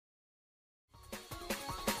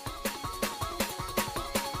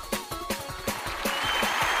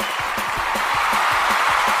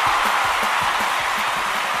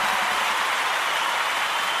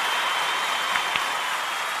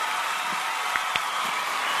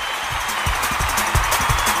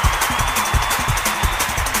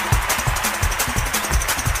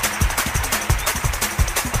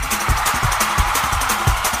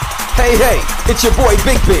Hey, it's your boy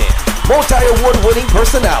Big Ben, multi-award winning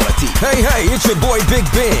personality. Hey, it's your boy Big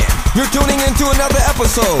Ben. You're tuning into another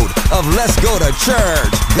episode of Let's Go to Church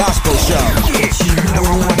Gospel Show. It's your number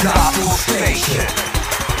one gospel station.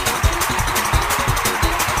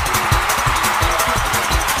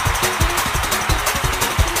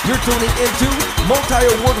 You're tuning into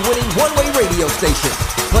multi-award winning one-way radio station,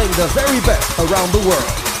 playing the very best around the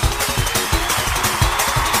world.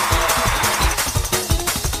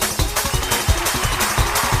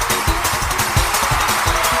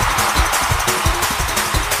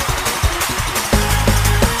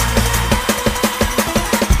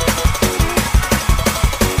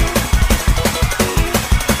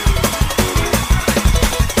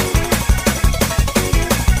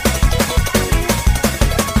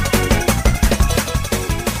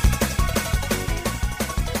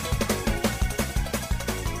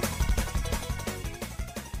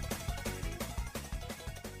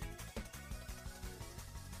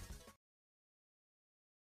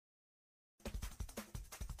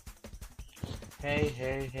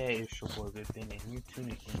 Hey, it's your boy Big Ben, and you're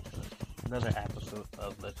tuning into another episode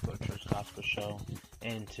of Let's Go Church Gospel Show.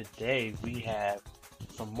 And today we have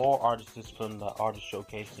some more artists from the Artist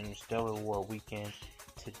Showcase and Stellar Award Weekend.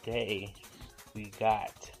 Today we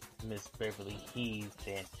got Miss Beverly Heath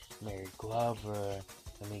and Mary Glover,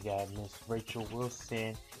 and we got Miss Rachel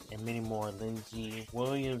Wilson and many more, Lindsay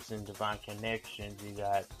Williams and Divine Connections.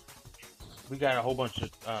 We got a whole bunch of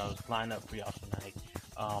lineup for y'all tonight.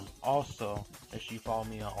 Also, make sure you follow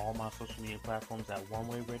me on all my social media platforms at One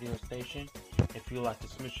Way Radio Station. If you'd like to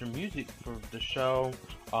submit your music for the show,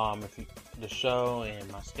 the show and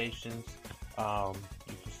my stations, you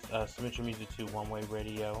can submit your music to One Way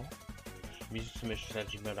Radio,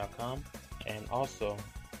 musicsubmissions@gmail.com, and also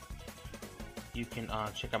you can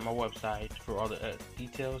check out my website for all the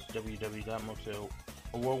details,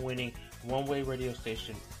 www.award-winning One Way Radio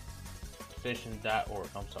Station.org.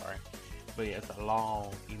 I'm sorry. But yeah, it's a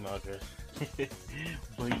long email address.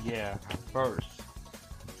 But yeah, our first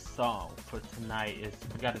song for tonight is,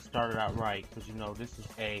 we got to start it out right, because you know this is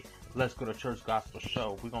a Let's Go to Church Gospel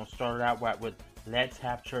Show. We're going to start it out right with Let's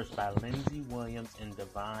Have Church by Lindsay Williams and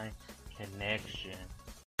Divine Connection.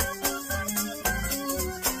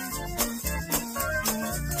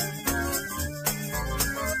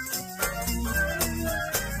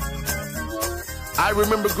 I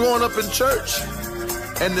remember growing up in church,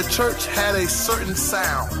 and the church had a certain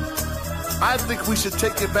sound. I think we should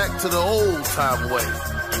take it back to the old time way.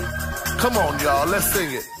 Come on, y'all, let's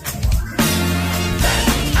sing it.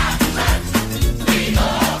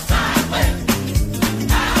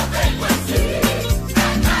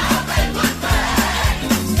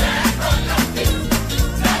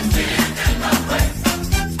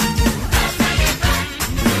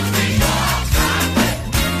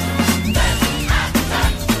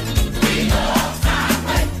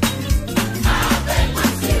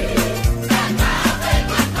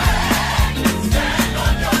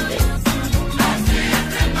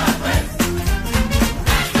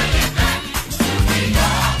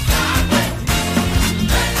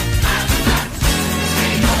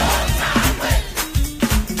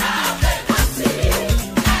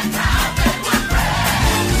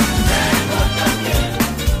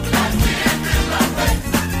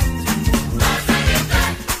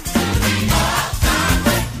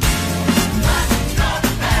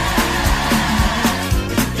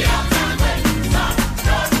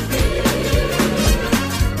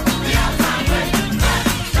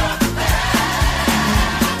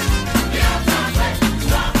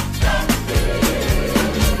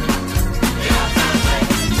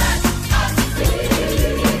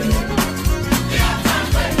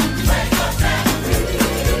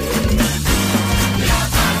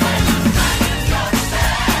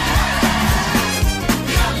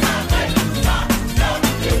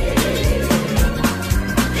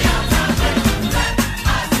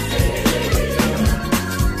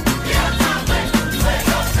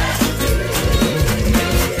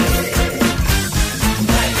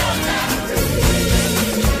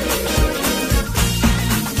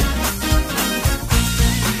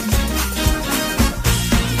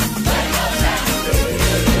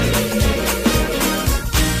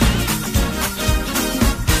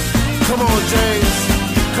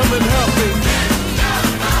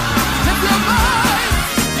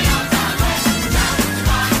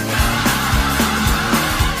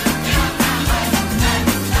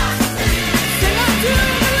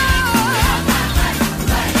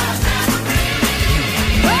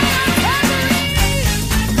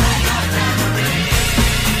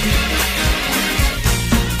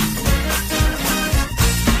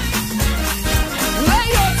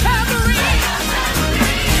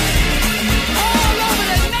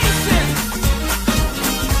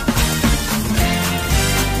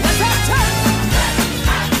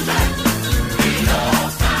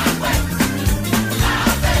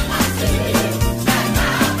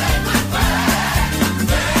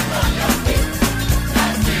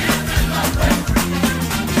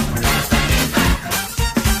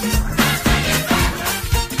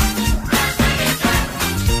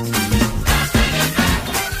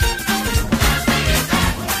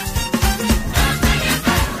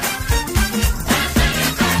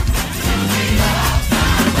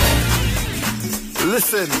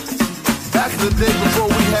 Listen, back in the day before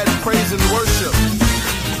we had praise and worship,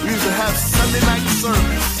 we used to have Sunday night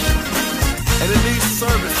service. And in these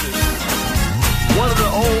services, one of the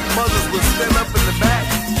old mothers would stand up in the back,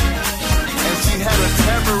 and she had a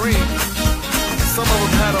tambourine. Some of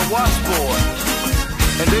them had a washboard,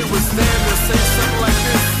 and they would stand and say something like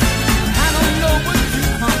this. I don't know what you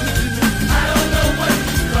come to do. I don't know what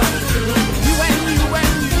you come to do. You and you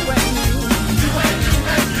and you and you. You and you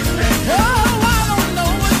and you and you. Oh, I don't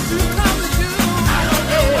know what you come to do. I don't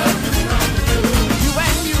know what you come to do. You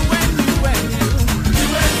and you and you and you. You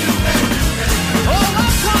and you and you and you. Oh,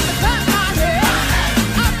 I've come to clap my head.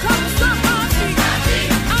 I've come to stomp my feet.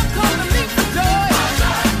 I've come to leap for joy.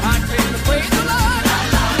 I came to praise the Lord.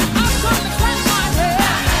 I've come to clap my head.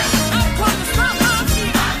 I've come to stomp my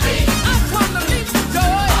feet. I've come to leap for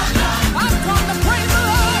joy. I've come to praise the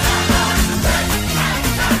Lord.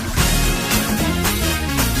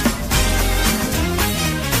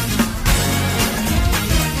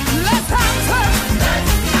 Let's have church.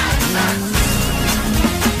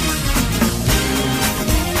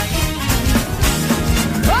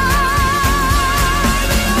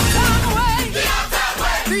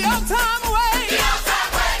 The old time away.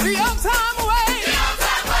 The old time away.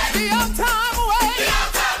 The old time away.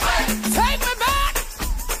 Take me back.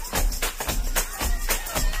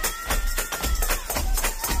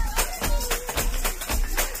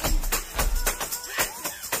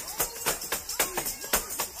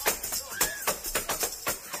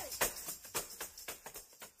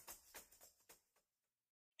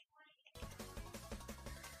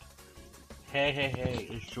 Hey,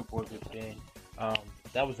 it's your boy Big Ben.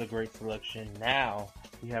 That was a great selection. Now,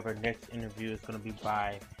 we have our next interview. It's going to be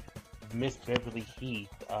by Miss Beverly Heath.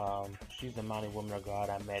 She's a mighty woman of God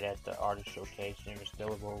I met at the Artist Showcase in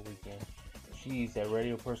Stellar World Weekend. She's a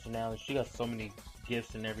radio personality. She got so many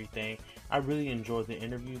gifts and everything. I really enjoyed the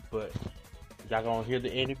interview, but y'all going to hear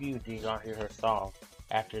the interview, then you're going to hear her song.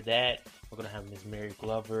 After that, we're going to have Miss Mary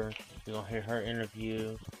Glover. You're going to hear her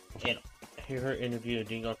interview, and then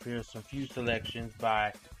you're going to hear some few selections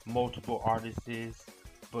by multiple artists.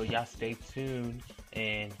 But y'all stay tuned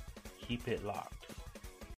and keep it locked.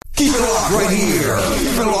 Keep it locked right here.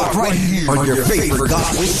 Keep it locked right here on your favorite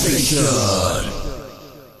gospel station.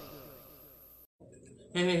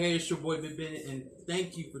 Hey, it's your boy Big Ben, and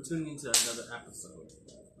thank you for tuning to another episode.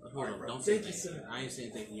 Hold on, don't say thank you. I ain't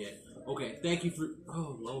saying thank you yet. Okay, thank you for.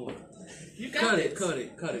 Oh Lord, You got it. Cut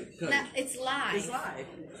it. No, it's live. It's live.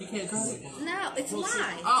 You can't cut it. No, it's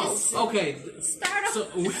live. Oh, Just okay. start off.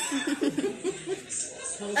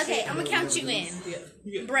 Okay, I'm gonna count you in.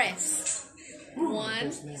 Yeah. Breaths.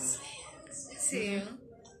 1, 2.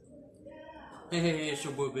 Hey, it's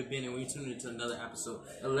your boy Big Ben, and we're tuning into another episode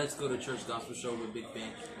of Let's Go to Church Gospel Show with Big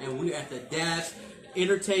Ben. And we're at the Dash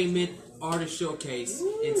Entertainment Artist Showcase.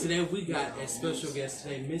 And today we got a special guest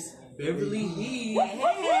today, Miss Beverly Heath.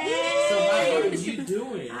 Hey. So how are you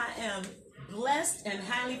doing? I am blessed and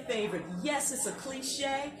highly favored. Yes, it's a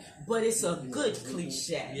cliche, but it's a good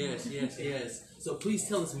cliche. Yes. So please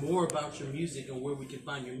tell us more about your music and where we can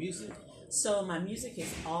find your music. So my music is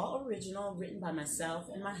all original, written by myself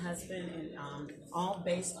and my husband, and all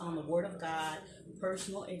based on the Word of God,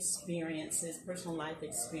 personal experiences, personal life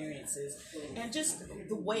experiences, and just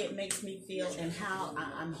the way it makes me feel and how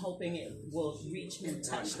I'm hoping it will reach and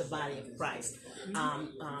touch the body of Christ.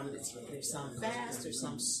 There's some fast, there's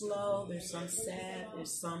some slow, there's some sad,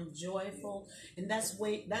 there's some joyful, and that's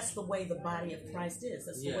the way the body of Christ is.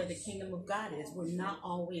 That's the way the kingdom of God is. We're not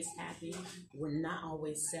always happy, we're not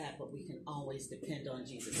always sad, but we can always depend on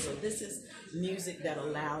Jesus. So this is music that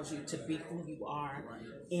allows you to be who you are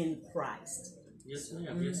in Christ. Yes,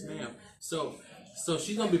 ma'am. Yes, ma'am. So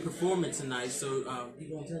she's gonna be performing tonight. So you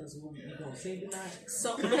gonna tell us what you gonna sing tonight?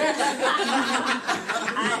 So I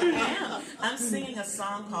am. I'm singing a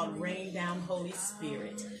song called "Rain Down, Holy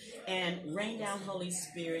Spirit," and "Rain Down, Holy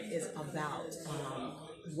Spirit" is about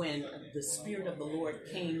when the Spirit of the Lord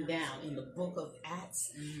came down in the book of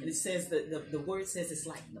Acts, and it says that the word says it's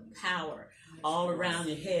like the power all around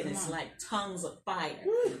your head. It's like tongues of fire,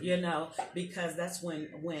 because that's when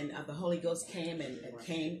the Holy Ghost came and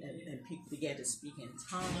people began to speak in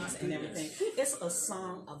tongues and everything. It's a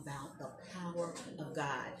song about the power of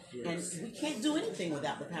God, and we can't do anything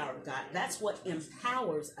without the power of God. That's what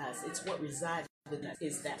empowers us. It's what resides within us,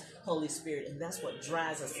 is that Holy Spirit, and that's what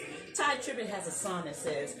drives us. Ty Tribbett has a song that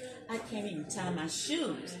says, "I can't even tie my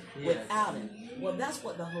shoes without Him." Well, that's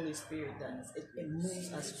what the Holy Spirit does. It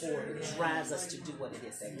moves us forward. It drives us to do what it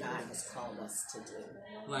is that God has called us to do.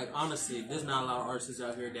 Like, honestly, there's not a lot of artists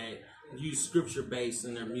out here that use scripture based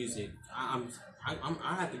in their music.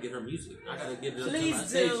 I have to get her music. I gotta get it Please to my do.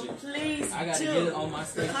 station. Please I gotta do. get it on my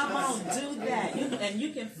station. Come on, do that. And you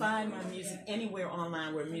can find my music anywhere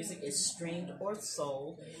online where music is streamed or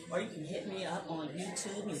sold. Or you can hit me up on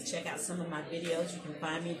YouTube. You can check out some of my videos. You can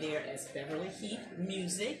find me there as Beverly Heath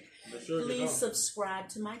Music. Please subscribe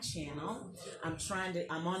to my channel. I'm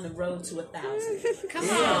on the road to 1,000. Come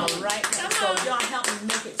on. So, right now, Come so on. y'all help me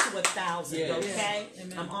make it to 1,000, Yeah. okay?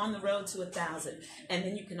 I'm on the road to 1,000. And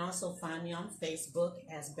then you can also find me on Facebook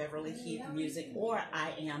as Beverly Heath Music, or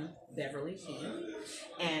I am Beverly Heath.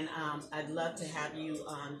 And I'd love to have you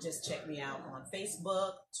just check me out on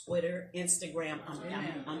Facebook, Twitter, Instagram.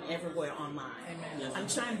 I'm everywhere online. I'm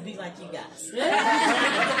trying to be like you guys. I'm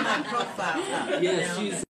trying to get my profile up. Yeah, you know?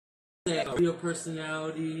 she's a real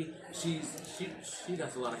personality. She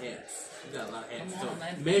got a lot of hats. She got a lot of hats. So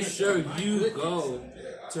make sure you go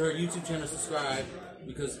to her YouTube channel, subscribe,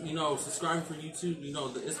 because subscribing for YouTube,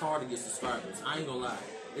 it's hard to get subscribers. I ain't gonna lie.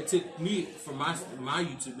 It took me for my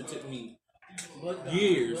YouTube. It took me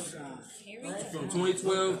years. From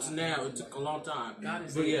 2012 to now, it took a long time.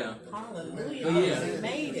 But yeah. Hallelujah. But yeah. You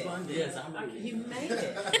made it. Yes, I made it. You made it. He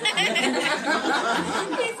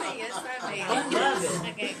said yes, I made I it. love it.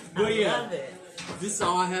 Okay. But yeah. Love it. This is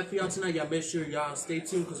all I have for y'all tonight. Y'all make sure y'all stay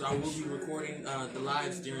tuned because I will be recording the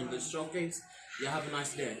lives during this showcase. Y'all have a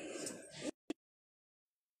nice day.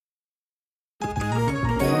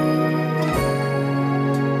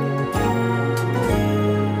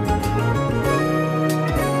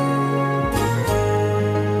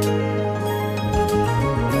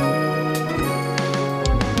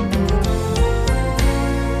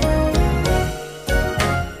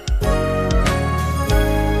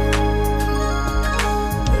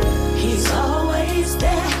 He's always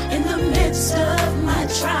there in the midst of my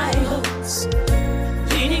trials,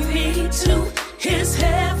 leading me to his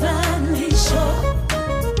heavenly shore.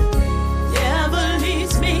 Never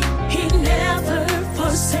leaves me, he never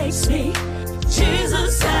forsakes me.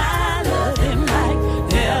 Jesus, I love him like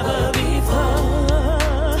never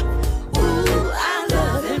before. Ooh, I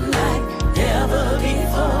love him like never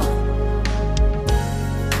before.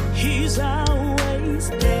 He's always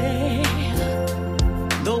there.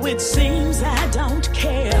 Though it seems I don't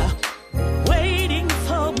care, waiting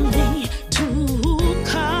for me to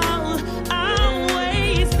call,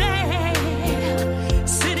 always there,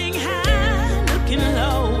 sitting high, looking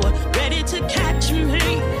low, ready to catch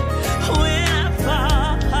me when I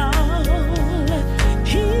fall.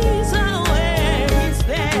 He's always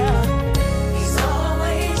there. He's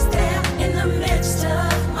always there in the midst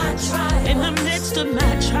of my trials. In the midst of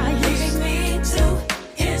my trials. Leading me to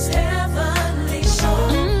his heavenly shore.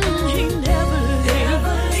 He never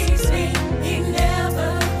leaves me. He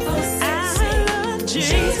never forsakes me.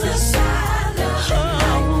 Jesus, I love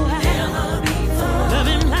him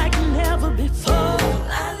like never before.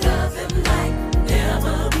 I love him like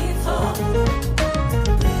never before.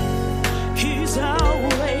 He's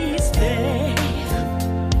always there.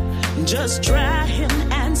 Just try him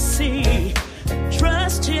and see.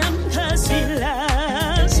 Trust him 'cause he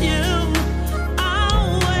loves you.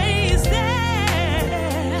 Always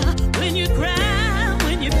there. When you cry,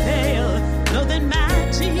 when you fail, know that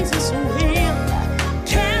my Jesus will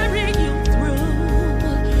carry you through.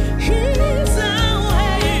 He's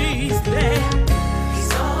always there.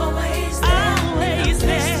 He's always there. Always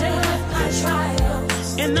there.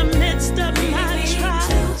 In the midst of my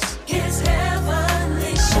trials. His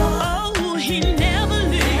heavenly shore. Oh, he never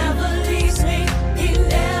leaves me. He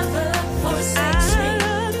never forsakes me.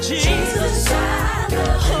 Jesus, I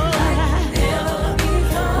love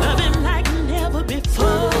him like never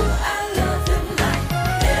before. I love him like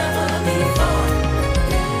never before.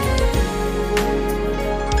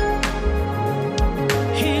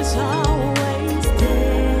 He's always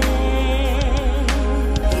there.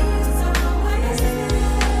 He's always there.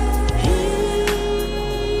 He's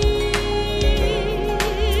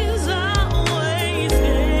always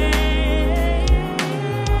there.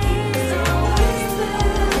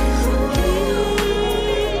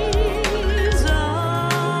 He's always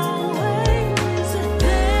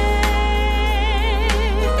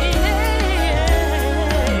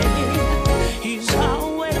there. He's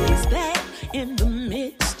always there in the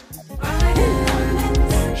midst.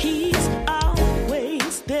 He's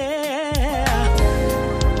always there.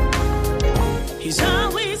 He's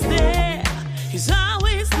always there. He's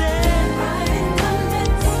always there.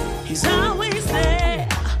 He's always there.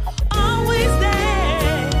 Always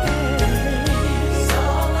there. He's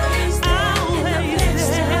always there.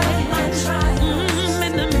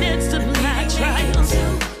 In the midst of my trials.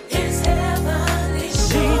 His heavenly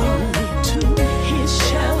shore. Leading me to his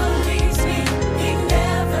shore. He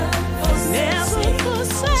never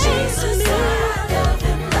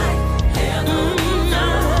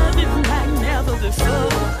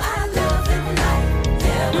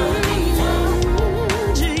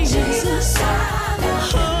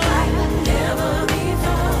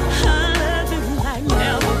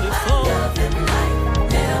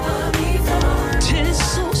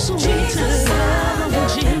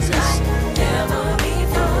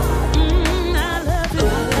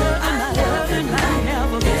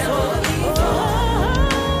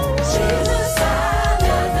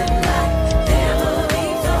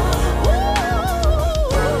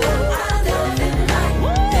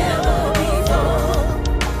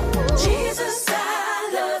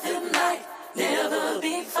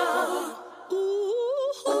before.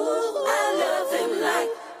 Ooh, I love him like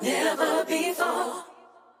never before.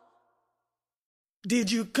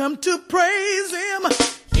 Did you come to praise him?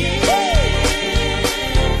 Yeah.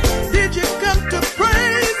 Did you come to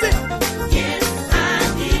praise him? Yes, I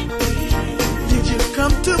did. Did you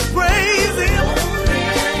come to praise him?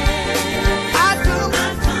 I come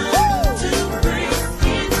to praise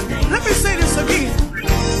him. Let me say this again.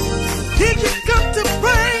 Did you come to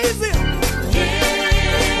praise him? Yeah.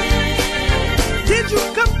 Did you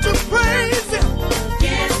come to praise him?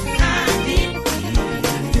 Yes, I did.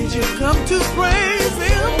 Did you come to praise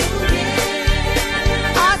him? I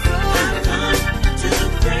come to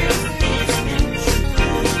praise him.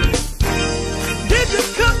 Did you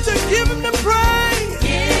come to give him the praise?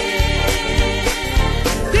 Yeah.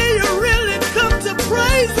 Did you really come to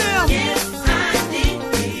praise him? Yes, I did.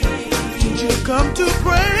 Did you come to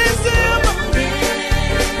praise him?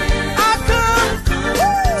 I come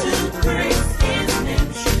to praise him.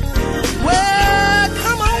 Well,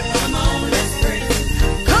 come on. Come on, let's praise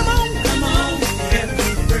him. Come on. Come on,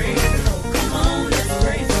 heavenly praise. Come on, let's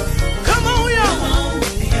praise him. Come on, y'all. Come on,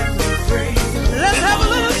 heavenly praise. Let's have a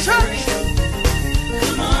little church.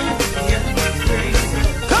 Come on, heavenly praise.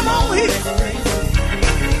 Come on here.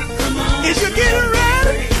 Come on, Is you getting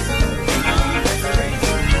ready? come on, let's praise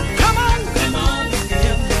him. Come on. Come on,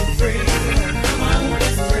 heavenly praise. Come on,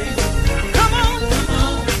 let's praise him. Come on. Come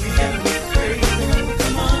on, heavenly praise.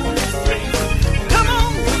 Come on, let's praise him. Come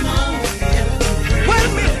on. Come on, heavenly praise. Wait a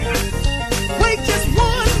minute. Wait just 1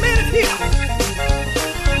 minute here.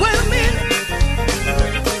 Wait a minute.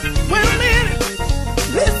 Wait a minute.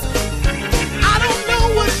 Listen. I don't know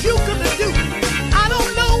what you gonna do. I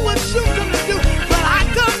don't know what you gonna do. But I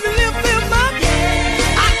come to lift him up.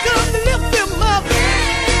 I come to lift him up. I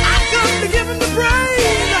come to give him the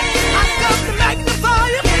praise. I come to magnify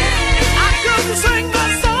him. I come to sing my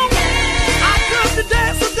song. I come to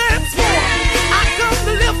dance a dance floor. I come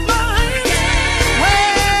to lift my hands.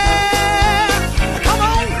 Well, come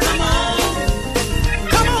on. Come on,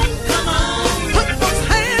 Come on. come on, Put those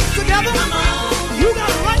hands together. come on, You got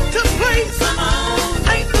a right to praise. come on,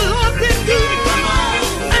 Ain't the Lord been good? come on,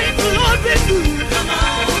 Ain't the Lord been good? come on,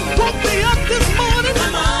 Woke me up this morning.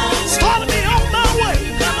 come on, Started me on my way.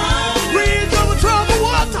 come on, Bridge over troubled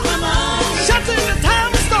water. come on, Shut in the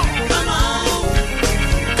time of storm. come on,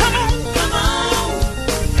 Come on. come on,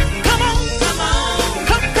 Come on. come on,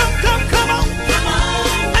 Come on. come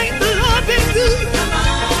on, Ain't the Lord been good? come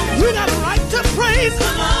on, You got a right to praise.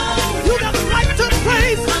 come on, You got a right to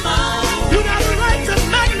praise. come on, You got a right to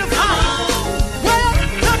magnify. Well,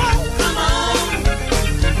 come on. come on,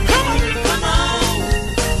 Come on. come on,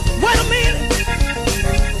 Wait a minute.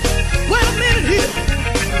 Wait a minute here.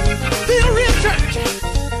 Feel real church.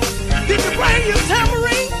 Did you bring your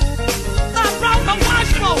tambourine? I brought my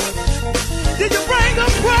washboard. Did you bring a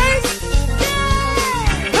praise?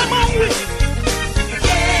 Come on with it.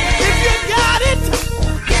 If you got it,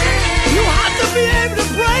 you have to be able to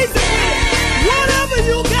praise it with it. Whatever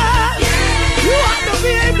you got, you have to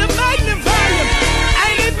be able to magnify him.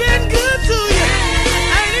 Ain't it been good to you?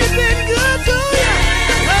 Ain't it been good to you?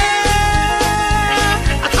 Well,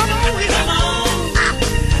 come on here. come on,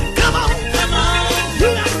 Come on. come on, You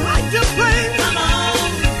got the right to praise. come on,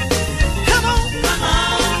 Come on. come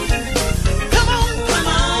on, Come on. come on, Come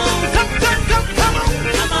on. come on,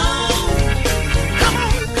 Come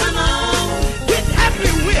on. come on, Get happy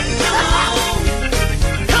with it. Come on.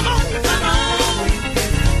 come on, Come on.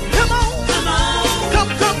 come on, Come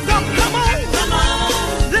on. come on,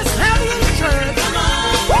 Let's have a little church. come on,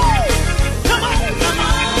 Woo! Come on. come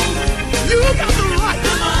on, You got the right.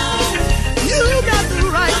 come on, You got the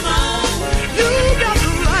right. come on, You got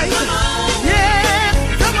the right. Yeah.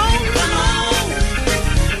 Come on. come on,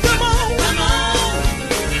 Come on. come on,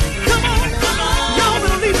 Come on. come on, Y'all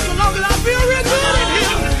been leaving so long that I feel real good in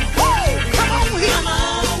here. Woo! Come on here. come on,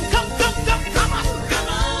 Come on. come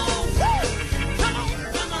on, Woo! Come on.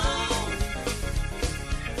 come on,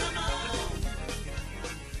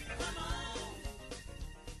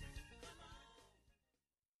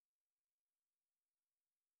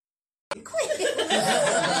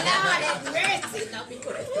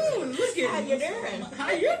 How you doing?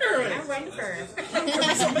 How you doing? I'm running first.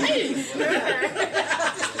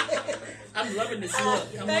 I'm loving this look.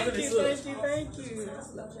 I'm loving this look. Thank you.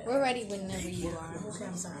 We're ready whenever you are. Okay,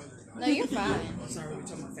 I'm sorry. No, you're fine. I'm sorry, we're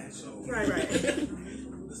talking about fashion. Right.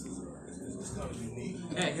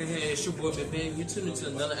 Hey, it's your boy Big Ben. You're tuning to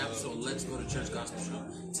another episode of Let's Go to Church Gospel Show.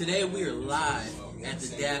 Today we are live at the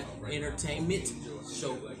DAF Entertainment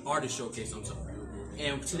Show, Artist Showcase, I'm sorry.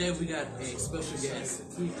 And today we got a special guest.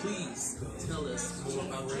 Can you please tell us more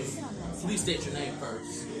about you? Please state your name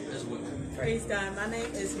first as well. Praise God. My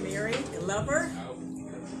name is Mary Glover,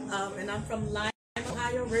 and I'm from Lyon,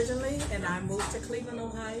 Ohio originally, and I moved to Cleveland,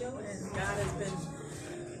 Ohio, and God has been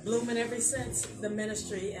blooming ever since the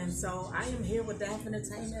ministry, and so I am here with DAF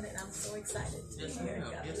Entertainment, and I'm so excited to be here.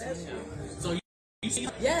 God bless you. So you see?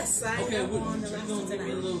 Yes, I am on the roster roster tonight.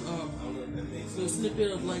 Give me a little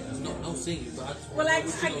snippet of like no singing, but I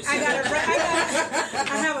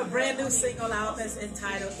have a brand new single out that's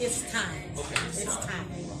entitled "It's Time." Okay, it's time.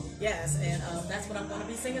 Yes, and that's what I'm going to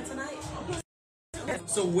be singing tonight.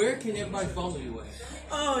 So where can everybody follow you at?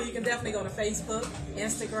 Oh, you can definitely go to Facebook,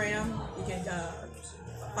 Instagram. You can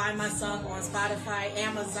find my song on Spotify,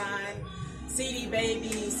 Amazon, CD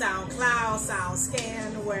Baby, SoundCloud,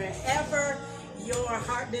 SoundScan, wherever your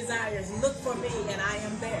heart desires. Look for me, and I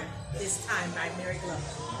am there. It's Time by Mary Glover.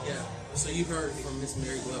 Yeah. So you heard from Miss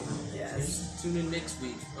Mary Glover. Yes. Tune in next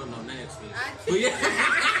week. Oh no, not next week. But yeah.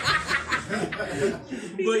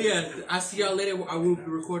 But yeah, I see y'all later. I will be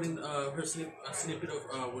recording her snippet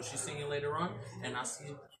of what she's singing later on, and I'll see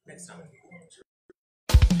you next time.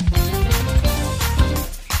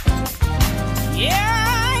 Yeah.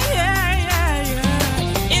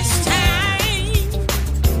 It's time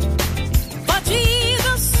for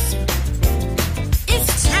Jesus.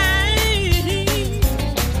 It's time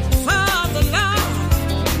for the Lord.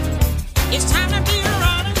 It's time to be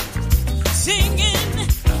running, singing,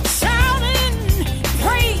 shouting,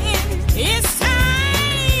 praying. It's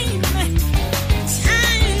time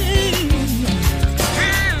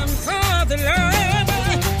for the Lord.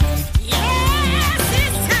 Yes,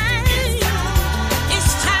 it's time.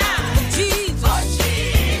 It's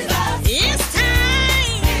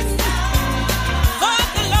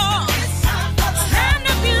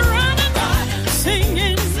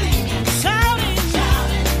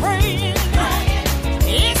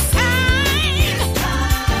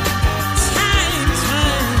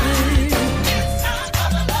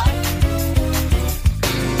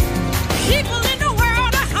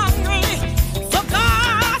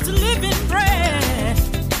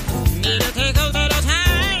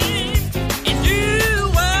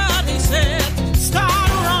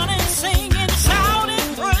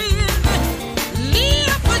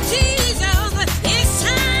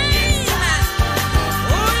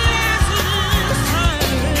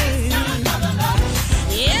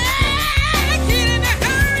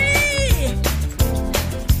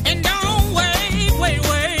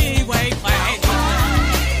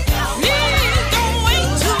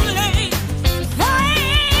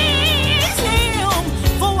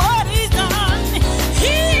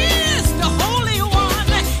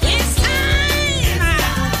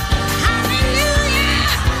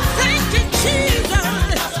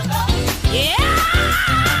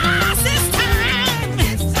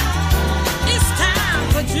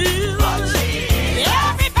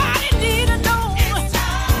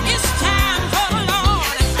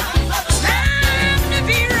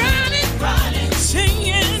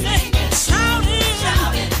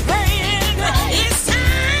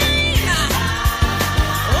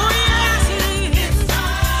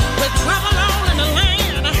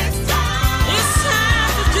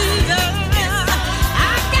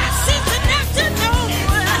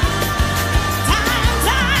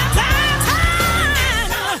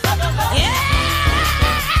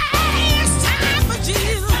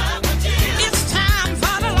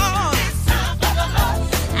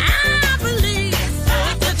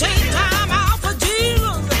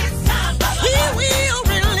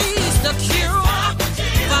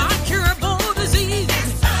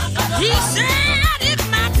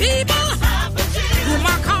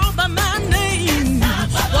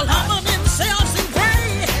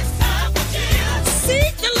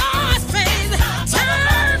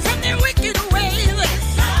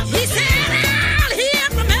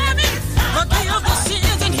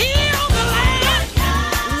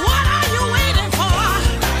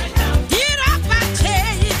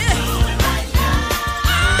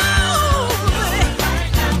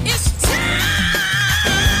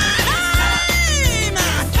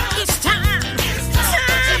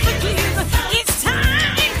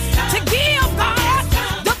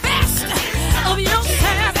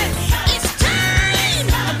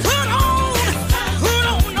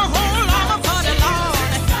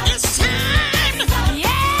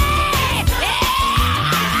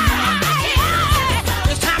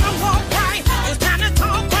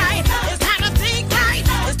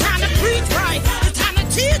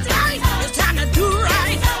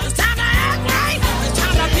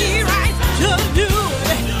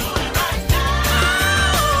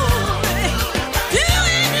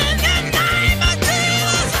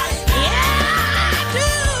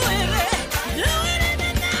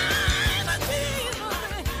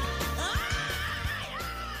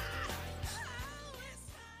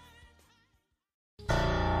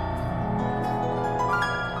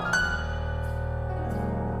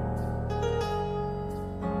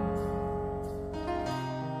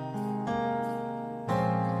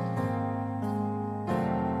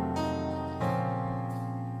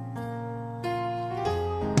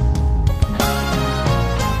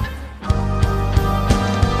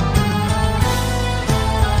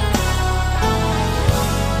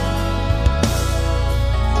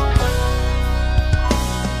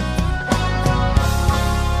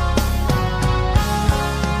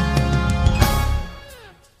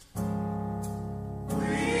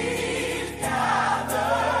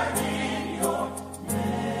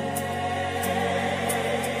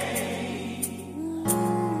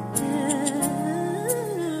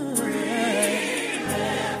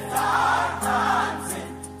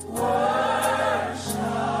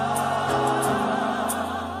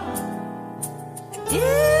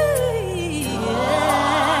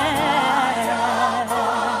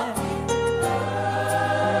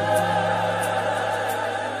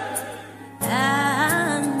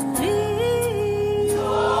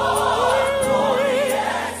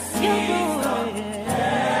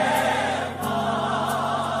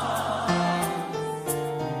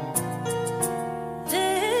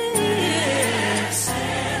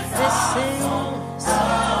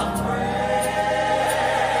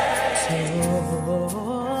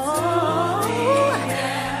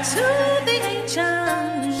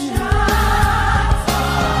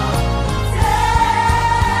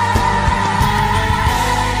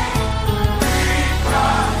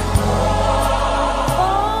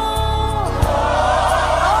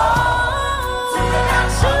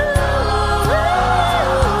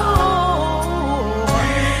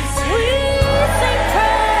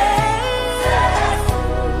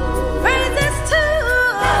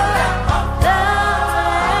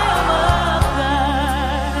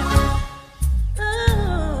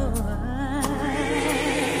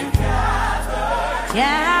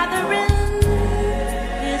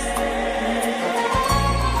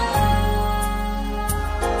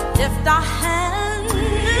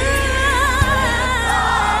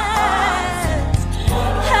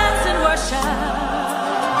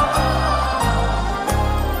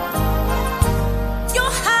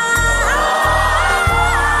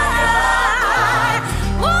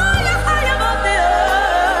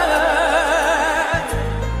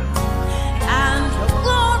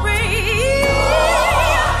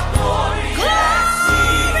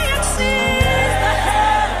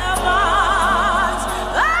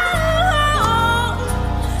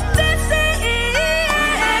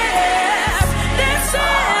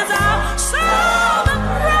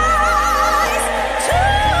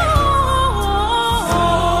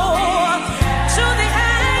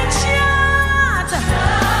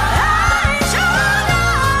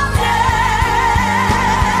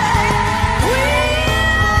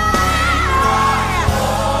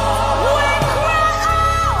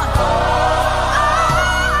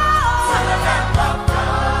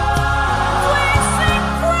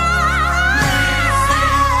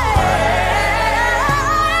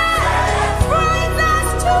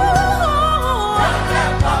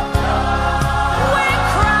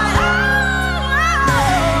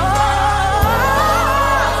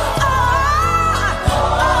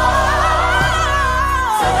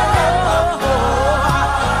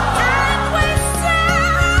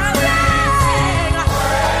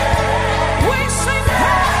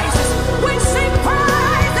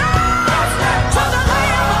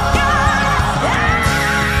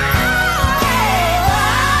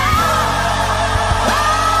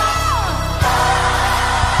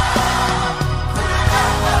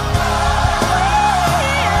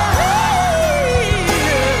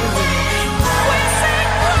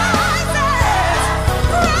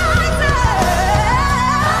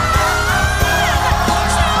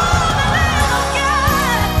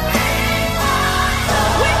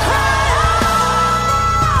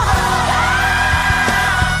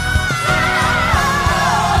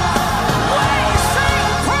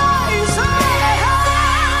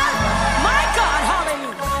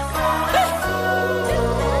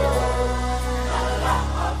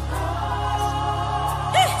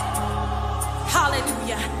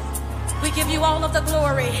of the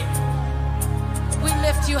glory. We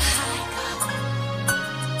lift you high, God.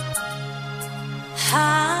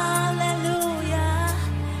 Hallelujah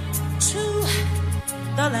to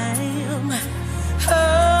the Lamb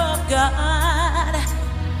of God.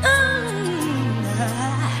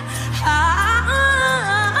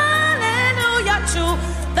 Hallelujah to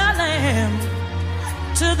the Lamb,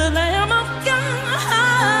 to the Lamb of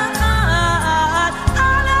God.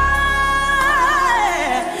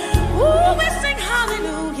 Ooh, we sing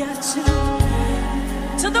hallelujah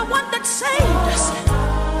to the one that saved us.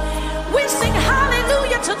 We sing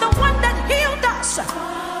hallelujah to the one that healed us. Oh,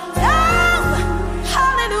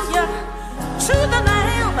 hallelujah to the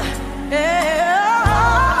Lamb. Yeah.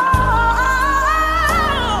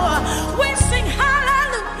 We sing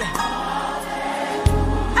hallelujah.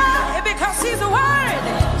 Because he's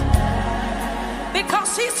worthy.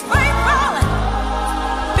 Because he's faithful.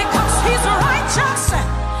 Because he's righteous.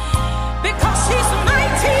 Because he's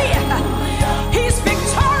mighty. He's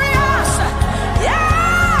victorious.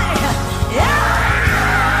 Yeah. Yeah.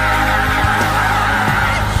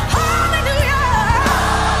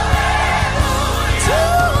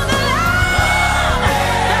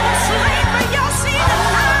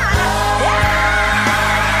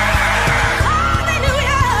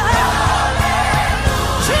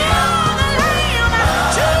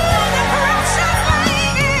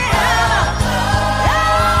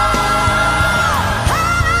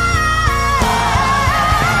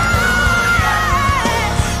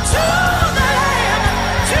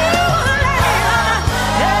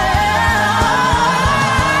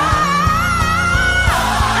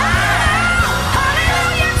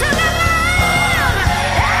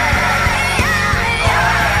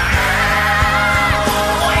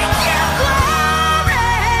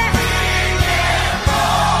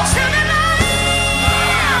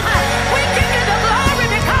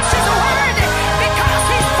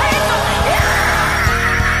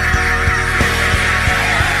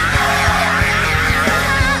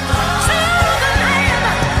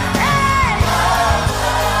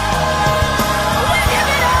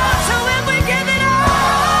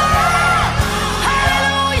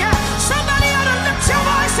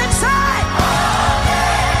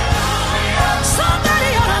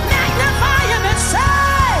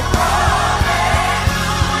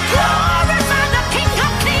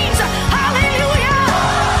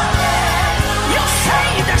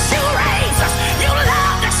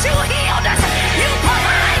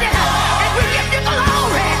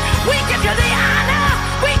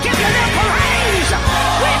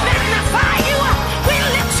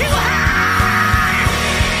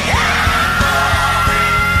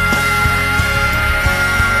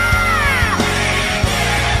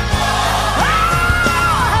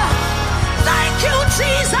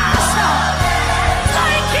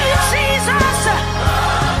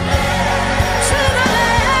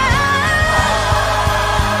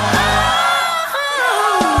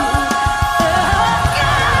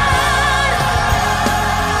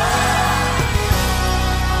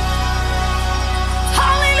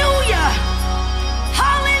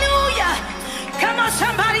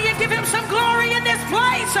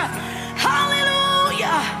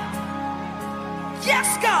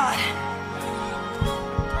 Yes, God.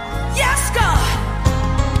 Yes, God.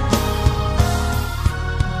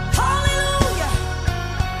 Hallelujah.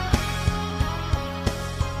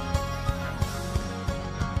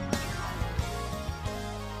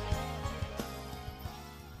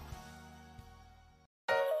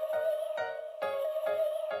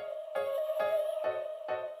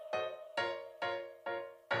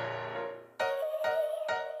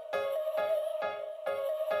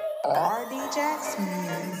 R.D.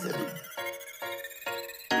 Jackson.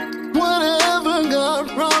 Whatever God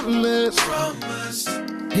promised,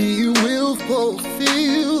 He will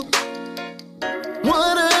fulfill.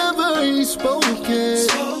 Whatever He's spoken,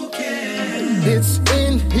 it's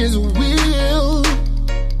in His will.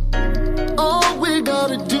 All we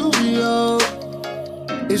gotta do, y'all,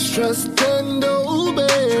 is trust and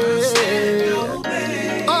obey.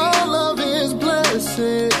 All of His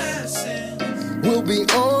blessings will be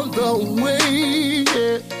on the way.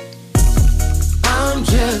 I'm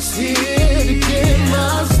just here to get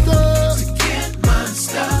my stuff.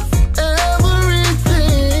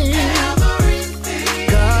 Everything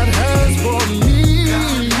God has for me.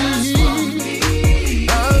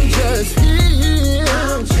 I'm just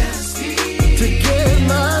here to get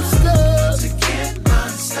my stuff.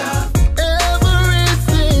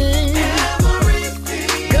 Everything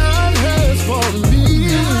God has for me.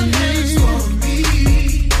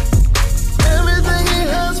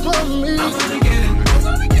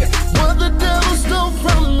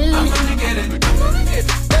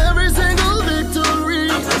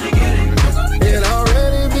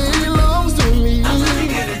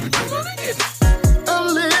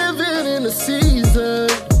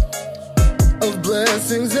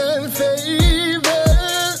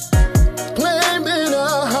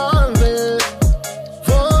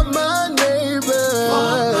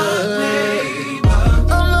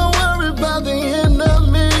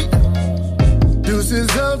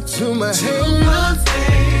 to my haters.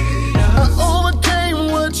 I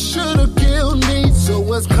overcame what should have killed me, so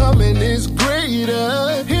what's coming is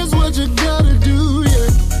greater. Here's what you gotta do, yeah.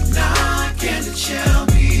 Knock and it shall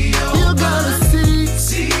be open. You gotta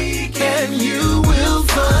seek and you will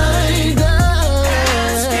find.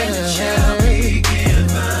 Ask and it shall be given.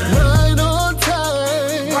 Right on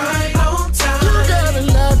time. Right on time. You gotta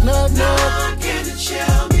knock. Knock and it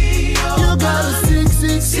shall be open. You gotta seek.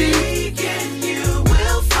 Seek and you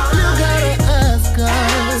will find. You gotta ask God.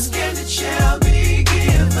 Ask and it shall be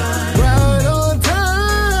given. Right on time.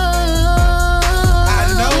 I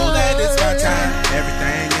know that it's my time.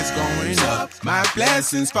 Everything is going up. My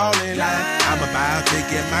blessings fall in line. I'm about to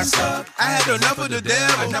get my stuff. I had enough of the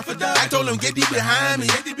devil. I told him, get thee behind me.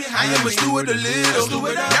 I am a steward a little.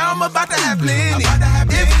 Now I'm about to have plenty.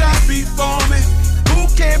 If God be for me, who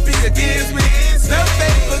can be against me? The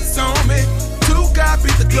faithful's on me. To God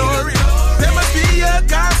be the glory. There must be a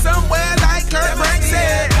God somewhere like Kurt Frank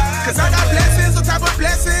said. Cause I got blessings on top of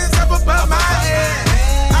blessings up above my head.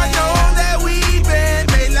 I know that weeping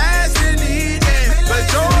may last in the end, but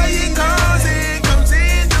joy it comes in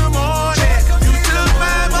the morning. You took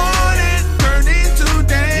my morning, turned into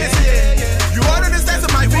dance. You ordered the steps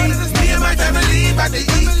of my feet. Me and my family about to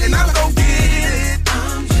eat, and I'm gon' get it.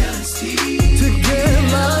 I'm just here to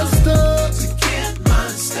get my stuff.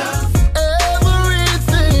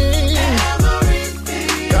 Everything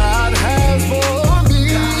God has for me.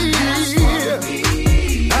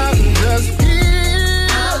 I'm just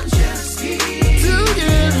here to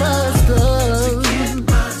get my stuff.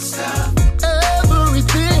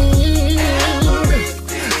 Everything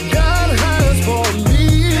God has for me.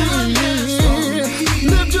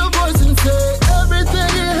 Lift your voice and say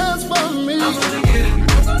everything He has for me.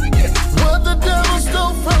 What the devil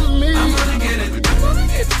stole from me.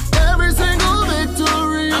 Every single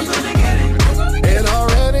victory, it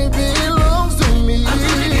already belongs to me.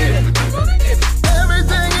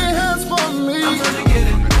 Everything He has for me,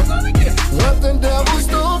 what the devil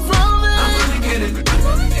stole from me.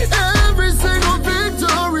 Every single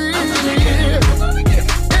victory,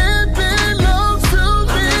 it belongs to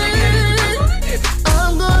me.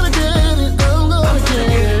 I'm gonna get it, I'm gonna get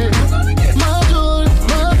it. My joy,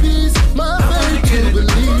 my peace, my faith to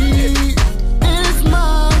believe. It's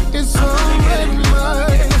mine, it's already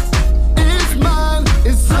mine. It's mine,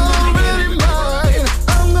 it's already mine.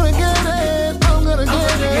 I'm gonna get it, I'm gonna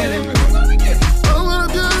get it. I'm gonna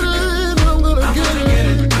get it, I'm gonna get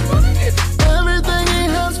it. Everything He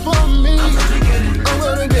has for me, I'm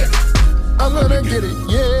gonna get it. I'm gonna get it,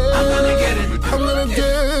 yeah. I'm gonna get it. I'm gonna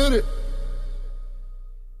get it.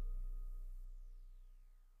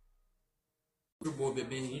 Your boy Big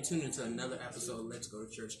Ben, you tuned into another episode of Let's Go to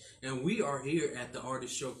Church, and we are here at the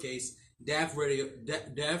Artist Showcase, DAF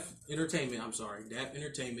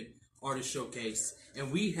Entertainment Artist Showcase,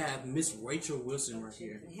 and we have Miss Rachel Wilson right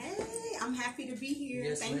here. Hey, I'm happy to be here.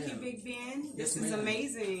 Yes, Thank you, ma'am. Big Ben. Yes, This is ma'am.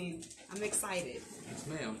 amazing. I'm excited. Yes,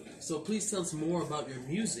 ma'am. So please tell us more about your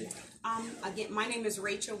music. Again, my name is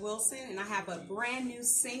Rachel Wilson, and I have a brand new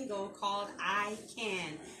single called I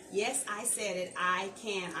Can. Yes, I said it, I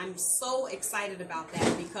can. I'm so excited about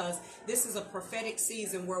that because this is a prophetic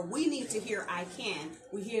season where we need to hear I can.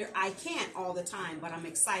 We hear I can't all the time, but I'm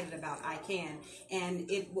excited about I can. And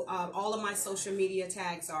all of my social media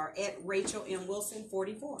tags are at Rachel M. Wilson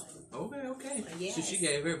 44. Okay. Yes. So she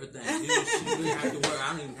gave everything. She didn't have to worry. I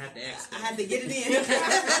don't even have to ask. I had to get it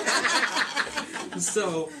in.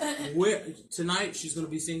 So tonight she's gonna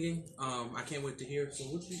be singing. I can't wait to hear. So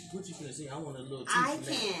what you gonna sing? I want a little. I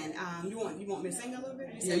can. You want me to sing a little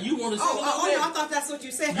bit? Yeah, you want to sing a little bit? No, I thought that's what you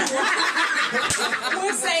said.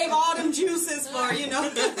 We'll save all them juices for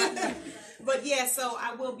But yeah, so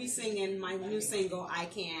I will be singing my new single, I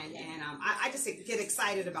Can, and I just get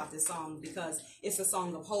excited about this song because it's a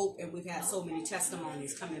song of hope, and we've had so many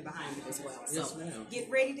testimonies coming behind it as well. So yes, ma'am. Get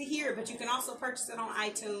ready to hear it, but you can also purchase it on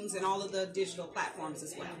iTunes and all of the digital platforms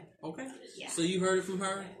as well. Okay. Yeah. So you heard it from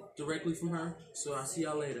her, directly from her. So I'll see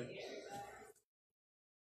y'all later.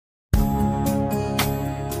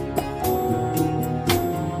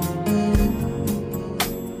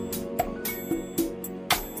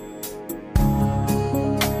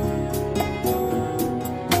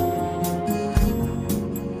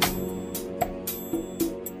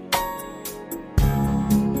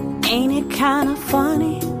 Ain't it kind of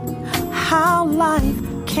funny how life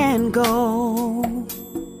can go?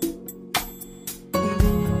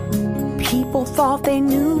 People thought they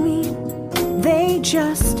knew me, they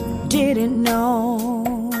just didn't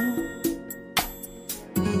know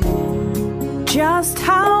just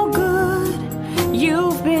how good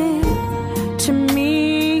you've been to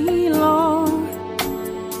me, Lord.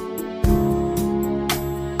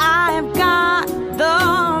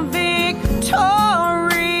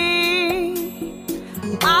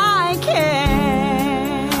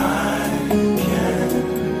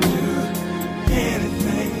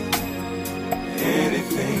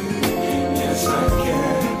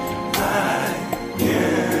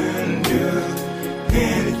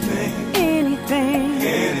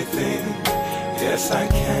 Yes, I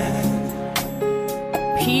can.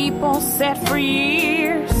 People said for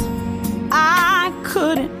years I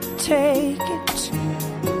couldn't take it.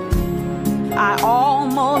 I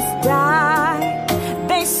almost died.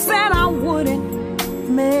 They said I wouldn't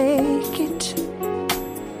make it.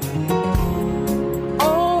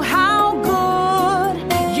 Oh, how good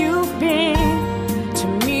you've been to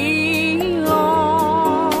me,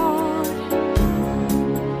 Lord.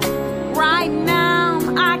 Right now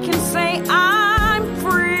I can say I'm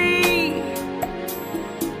free.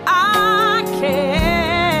 I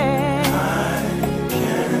can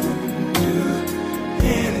do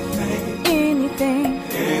anything.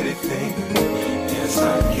 Anything. Yes, I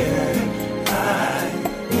can. I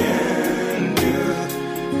can do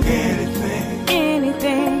anything.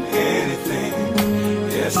 Anything.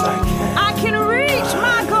 Yes, I can. I can reach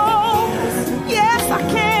my goals. Yes, I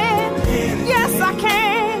can. Yes, I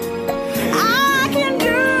can. I can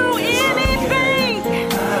do anything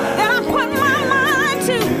that I put my mind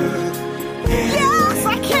to. Yes,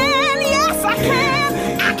 I can. Yes, I can.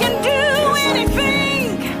 I can do anything.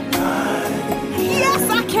 Yes,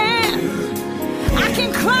 I can. I can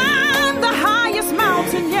climb the highest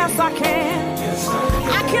mountain. Yes, I can.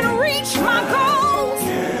 I can reach my goals.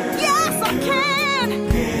 Yes, I can.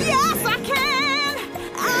 Yes, I can.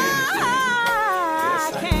 I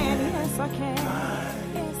can. Yes, I can. Yes, I can.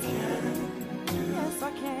 Yes, I can. Yes,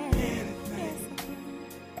 I can. Anything.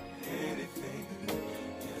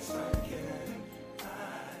 Yes, I can. I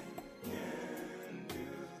can do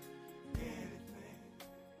anything.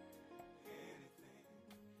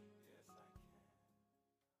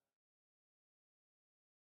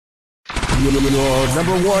 Your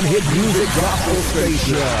number one hit music gospel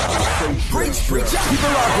station. Great Preacher. Keep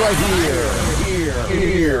it locked right here.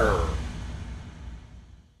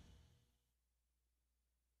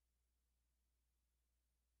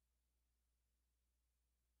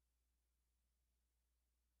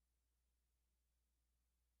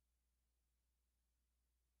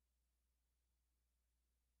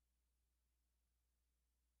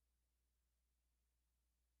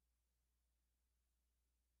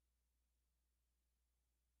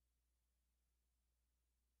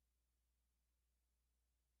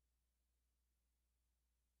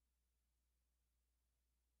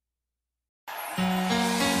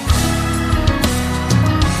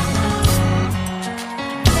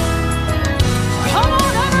 Come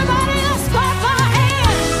on, everybody, let's clap our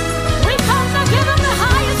hands. We come to give him the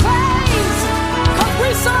highest praise. 'Cause we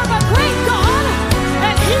serve a great God,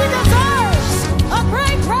 and he deserves a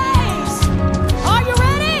great praise. Are you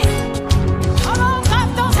ready? Come on, clap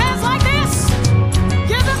those hands like this.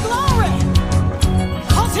 Give him glory.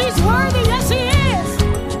 'Cause he's worthy, yes he is.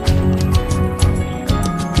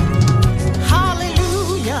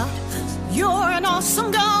 Hallelujah. You're an awesome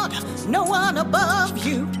God, no one above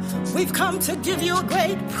you. We've come to give you a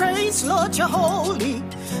great praise, Lord, you're holy,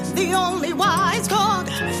 the only wise God,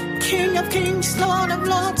 King of kings, Lord of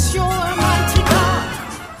lords, you're a mighty God.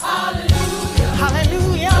 Hallelujah.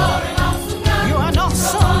 Hallelujah. You're an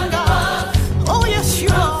awesome God. Oh, yes, you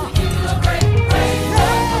are.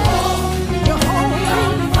 You're holy.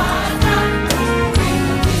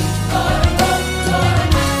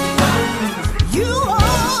 You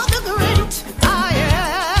are the great I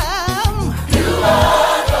am. You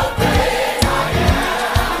are the great I am.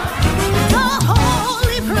 The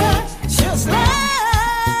holy precious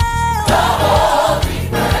Lamb. The holy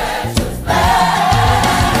precious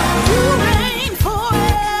Lamb. You reign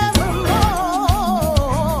forever.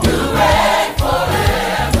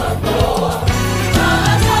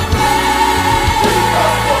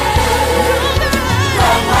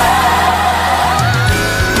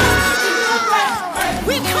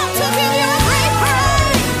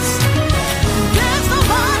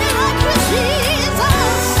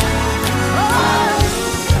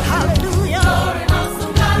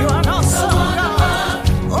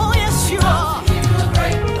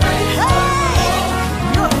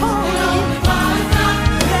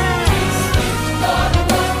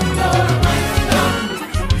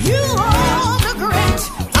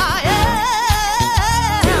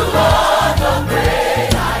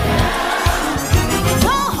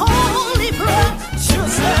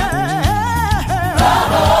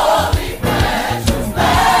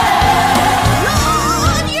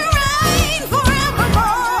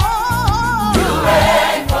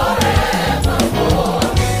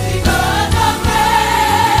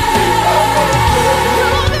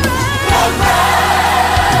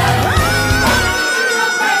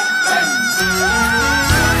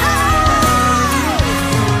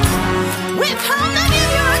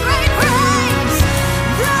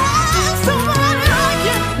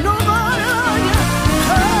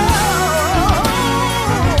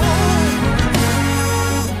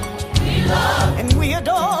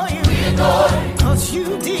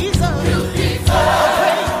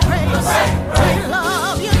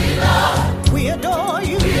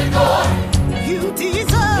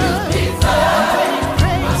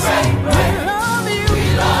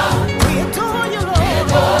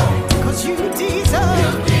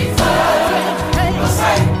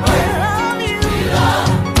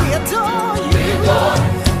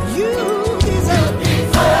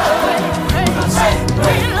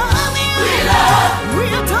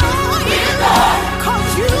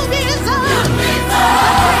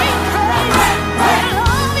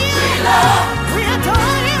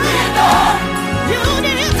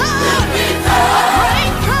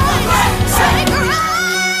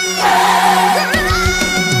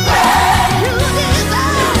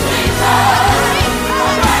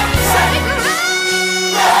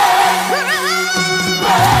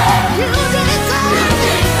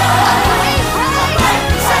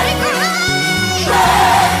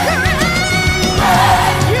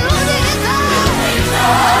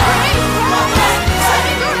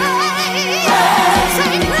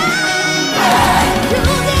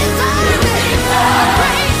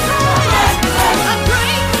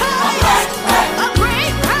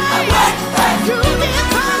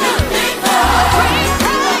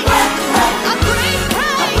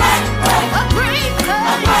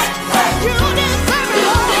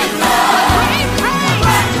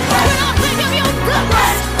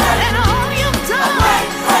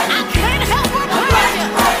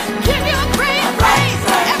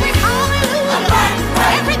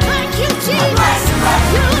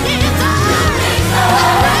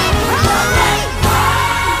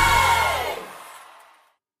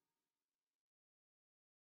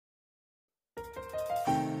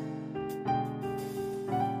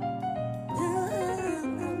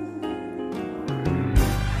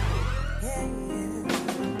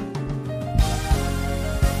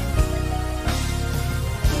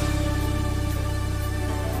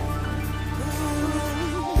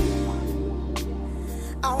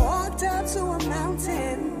 walked up to a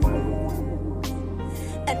mountain,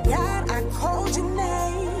 and God, I called your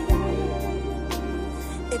name.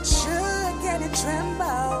 It shook and it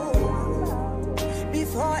trembled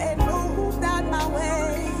before it moved out my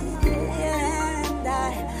way, and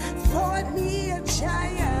I fought me a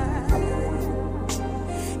giant.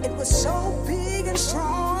 It was so big and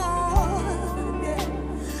strong,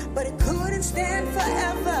 but it couldn't stand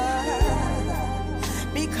forever,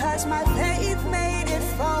 because my faith made it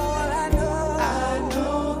fall. I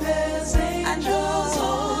know there's angels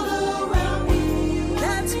all around me.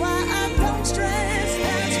 That's why I don't stress.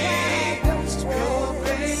 That's why I don't stress. Your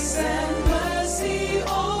grace and mercy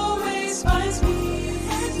always finds me.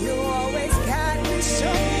 You always got me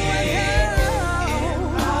so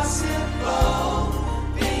impossible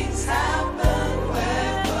things happen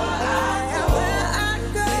wherever I go.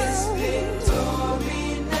 This victory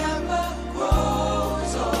never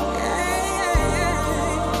grows old.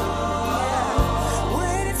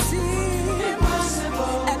 When it seems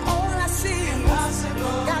impossible, and all I see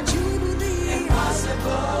impossible, God, you do the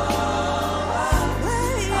impossible.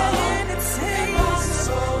 When it seems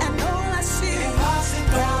impossible, and all I see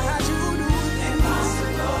impossible, God, you do the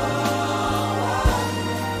impossible.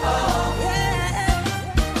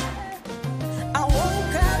 I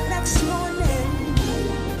woke up next morning,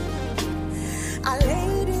 I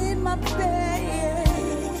laid in my bed,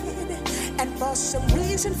 and for some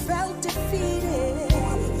reason felt defeated.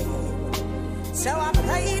 So I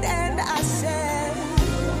prayed and I said,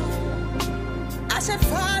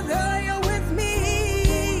 Father, you're with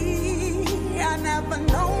me. I never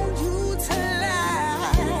known you to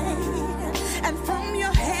lie, and from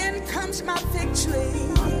your hand comes my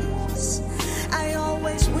victories. I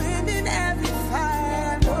always win in every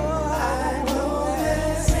fight. I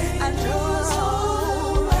know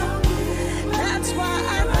that's why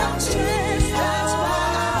I don't stress. That's why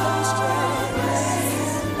I don't stress.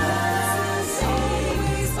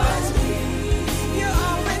 You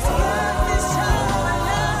always got this all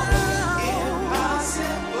alone.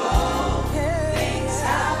 Impossible things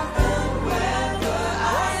happen wherever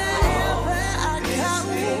I go. This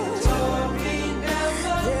victory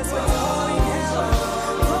never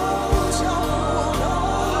goes on.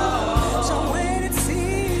 So when it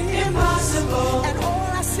seems impossible, and all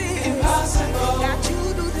I see is impossible, that you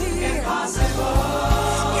do the impossible.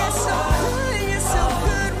 You're so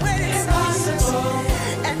good when it seems,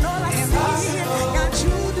 and all I see is that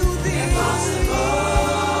you do the impossible.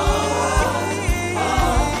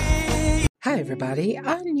 Hi, everybody.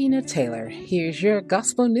 I'm Nina Taylor. Here's your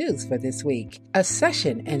gospel news for this week. A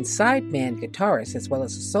session and sideman guitarist, as well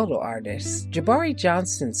as a solo artist, Jabari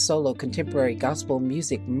Johnson's solo contemporary gospel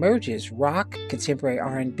music merges rock, contemporary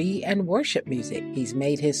R&B, and worship music. He's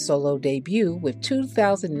made his solo debut with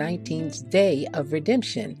 2019's Day of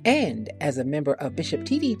Redemption and as a member of Bishop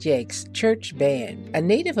T.D. Jakes' church band. A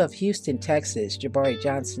native of Houston, Texas, Jabari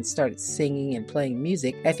Johnson started singing and playing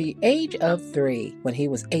music at the age of 3. When he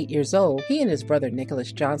was 8 years old, he and his brother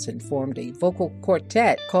Nicholas Johnson formed a vocal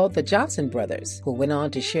quartet called the Johnson Brothers, who went on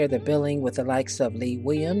to share the billing with the likes of Lee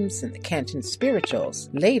Williams and the Canton Spirituals.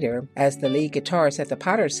 Later, as the lead guitarist at the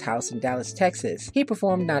Potter's House in Dallas, Texas, he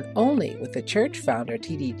performed not only with the church founder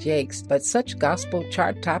T.D. Jakes, but such gospel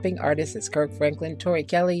chart-topping artists as Kirk Franklin, Tori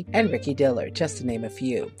Kelly, and Ricky Dillard, just to name a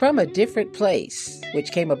few. From a Different Place,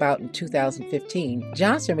 which came about in 2015,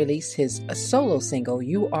 Johnson released his solo single,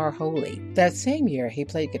 You Are Holy. That same year, he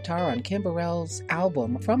played guitar on Kim Burrell's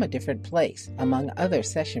album From a Different Place, among other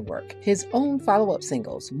session work. His own follow-up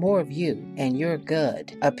singles, More of You and You're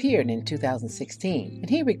Good, appeared in 2016, and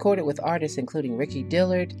he recorded with artists including Ricky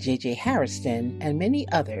Dillard, J.J. Harrison, and many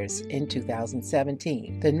others in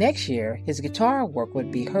 2017. The next year, his guitar work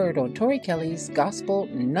would be heard on Tori Kelly's gospel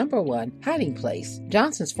 #1 Hiding Place,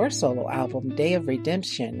 Johnson's first solo album, Day of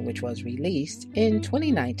Redemption, which was released in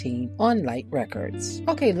 2019 on Light Records.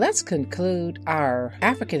 Okay, let's conclude our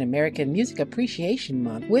African American Music Appreciation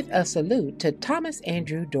Month with a salute to Thomas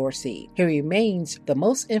Andrew Dorsey. He remains the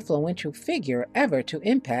most influential figure ever to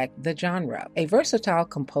impact the genre, a versatile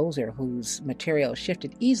composer whose material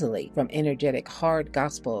shifted easily from energetic hard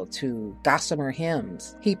gospel to gossamer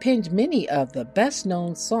hymns. He penned many of the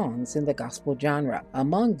best-known songs in the gospel genre,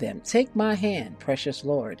 among them Take My Hand, Precious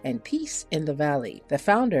Lord, and Peace in the Valley. The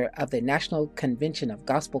founder of the National Convention of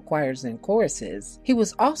Gospel Choirs and Choruses, he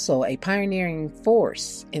was also a pioneering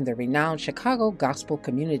force in the renowned Chicago gospel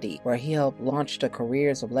community, where he helped launch the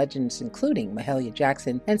careers of legends including Mahalia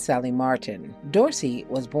Jackson and Sally Martin. Dorsey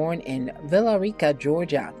was born in Villa Rica,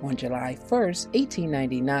 Georgia on July 1st,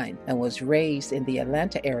 1899, and was raised in the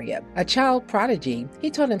Atlanta area. A child prodigy,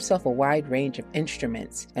 he taught himself a wide range of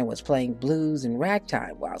instruments and was playing blues and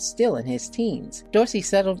ragtime while still in his teens. Dorsey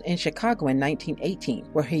settled in Chicago in 1918,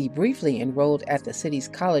 where he briefly enrolled at the city's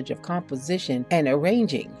College of Composition and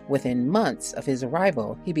Arranging. Within months of his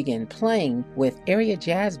arrival, he began playing with area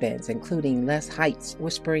jazz bands including Les Heights'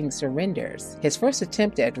 Whispering Surrenders. His first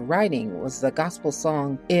attempt at writing was the gospel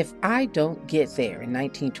song If I Don't Get There in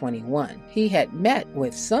 1921. He had met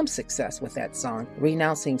with some success with that song,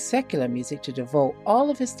 renouncing secular music to devote all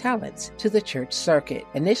of his talents to the church circuit.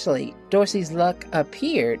 Initially, Dorsey's luck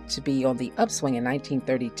appeared to be on the upswing in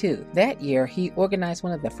 1932. That year, he organized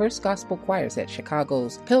one of the first gospel choirs at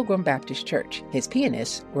Chicago's Pilgrim Baptist Church. His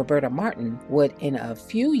pianist, Roberta Martin, would in a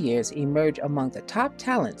few years emerge among the top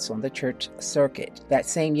talents on the church circuit. That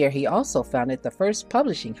same year, he also founded the first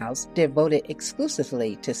publishing house devoted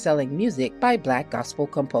exclusively to selling music by Black gospel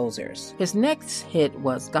composers. His next hit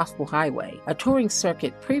was Gospel Highway, a touring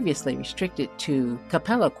circuit previously restricted to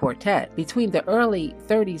Capella Quartet. Between the early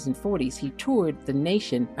 30s and 40s, he toured the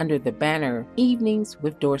nation under the banner Evenings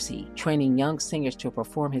with Dorsey, training young singers to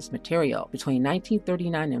perform his material. Between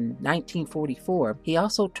 1939 and 1944, he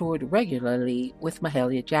also toured regularly with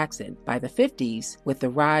Mahalia Jackson. By the 50s, with the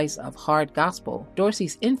rise of hard gospel,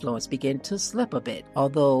 Dorsey's influence began to slip a bit,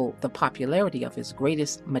 although the popularity of his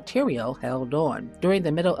greatest material held on. During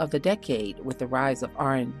the middle of the decade, with the rise of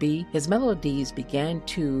R&B, his melodies began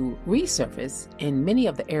to resurface in many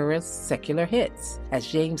of the era's secular hits. As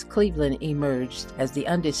James Cleveland emerged as the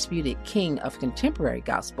undisputed king of contemporary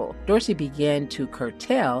gospel, Dorsey began to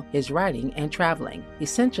curtail his writing and traveling,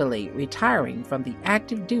 essentially retiring from the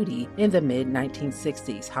active duty in the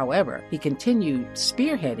mid-1960s. However, he continued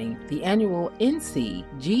spearheading the annual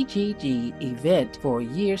NCGGG event for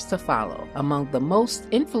years to follow, among the most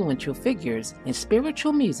influential figures in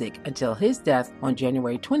spiritual music until his death on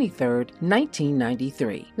January 23,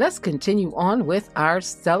 1993. Let's continue on with our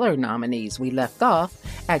stellar nominees. We left off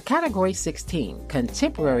at Category 16,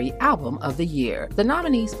 Contemporary Album of the Year. The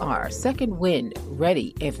nominees are Second Wind,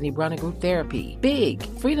 Ready, Anthony Brown and Group Therapy, Big,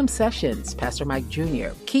 Freedom Sessions, Pastor Mike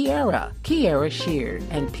Jr., Kiara Sheard,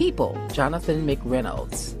 and People, Jonathan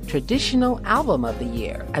McReynolds. Traditional Album of the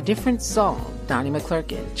Year, A Different Song, Donnie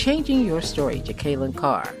McClurkin, Changing Your Story, Jacqueline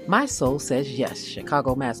Carr, My Soul Says Yes,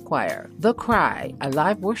 Chicago Mass Choir, The Cry, A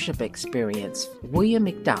Live Worship Experience, William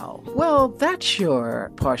McDowell. Well, that's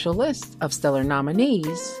your partial list of stellar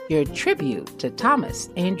nominees, your tribute to Thomas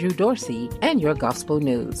Andrew Dorsey, and your gospel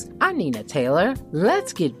news. I'm Nina Taylor.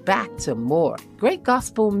 Let's get back to more great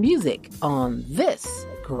gospel music on this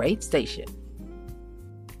great station.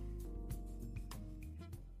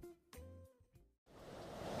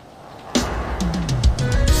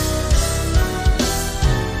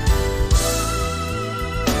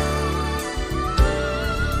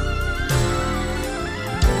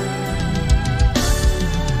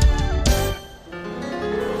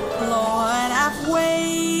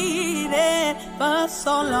 For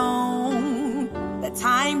so long, the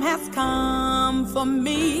time has come for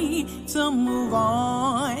me to move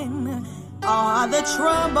on. All the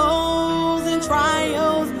troubles and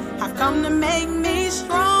trials have come to make me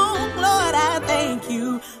strong. Lord, I thank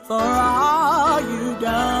you for all you've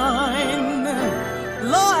done.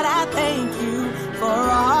 Lord, I thank you for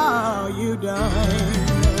all you've done.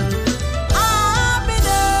 I've been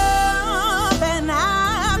up and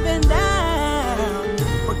I've been down,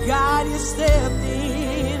 but God, you stepped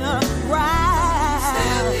in right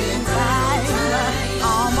time.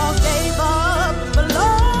 Almost gave up, but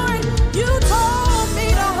Lord, you told me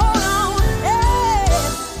to hold on. Yes,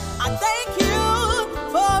 I thank you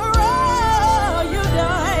for all you've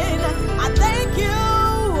done. I thank you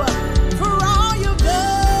for all you've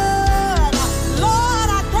done. Lord,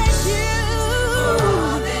 I thank you for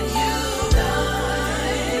all that you've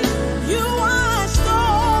done. You watched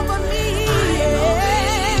over me.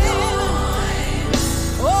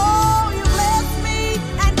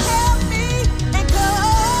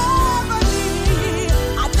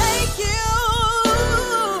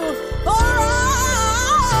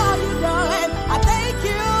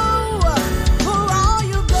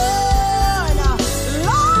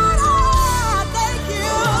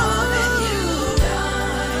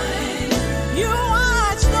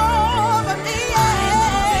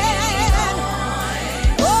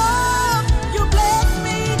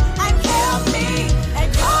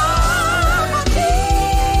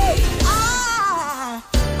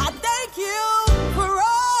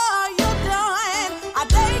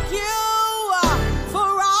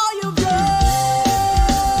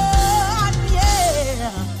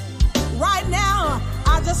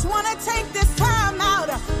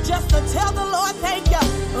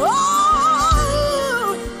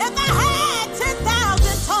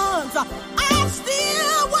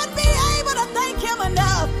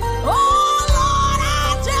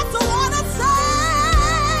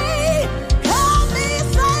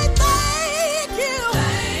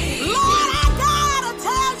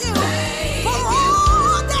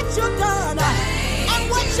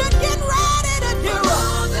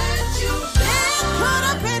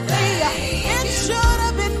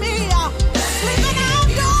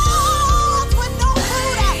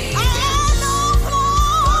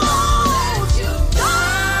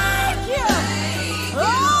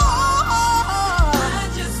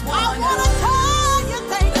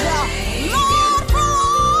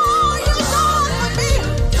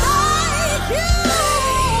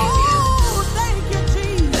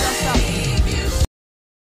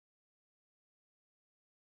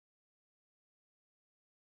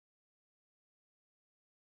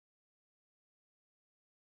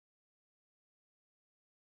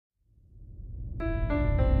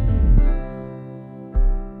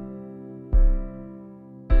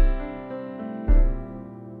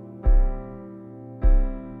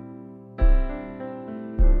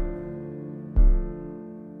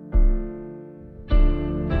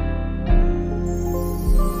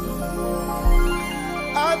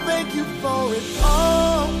 it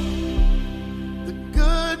all. The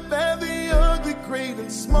good, bad, the ugly, great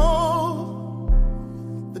and small.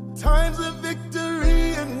 The times of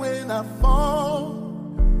victory and when I fall.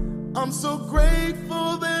 I'm so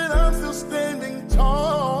grateful that I'm still standing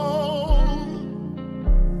tall.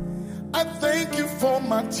 I thank you for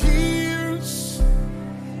my tears.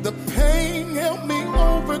 The pain helped me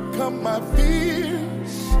overcome my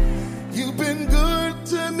fears. You've been good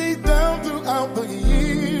to me down throughout the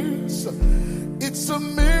years. It's a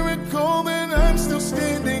miracle that I'm still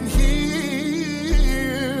standing here.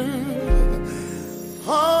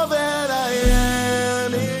 All that I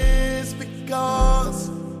am is because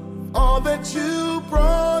all that you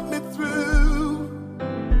brought me through,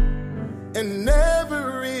 and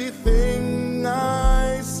everything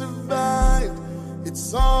I survived,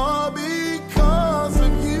 it's all because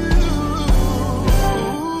of you.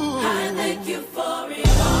 I thank you for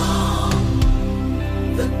it all.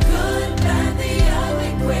 The good, bad, the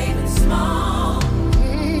ugly, great and small.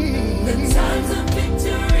 The times of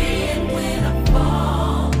victory and when I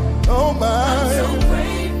fall. Oh my. I'm so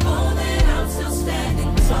grateful that I'm still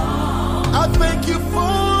standing tall. I thank you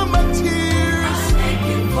for my tears. I thank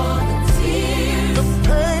you for the tears. The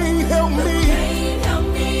pain helped me. The pain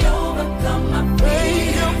helped me overcome my fears. Pain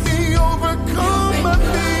helped me overcome my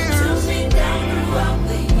fears. To me down throughout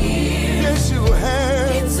the years. Yes, you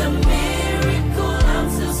have. It's a miracle I'm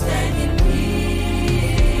still standing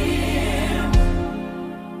here.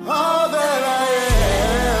 All that I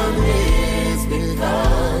am is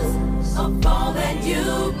because of all that you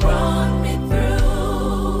brought me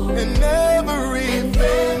through. and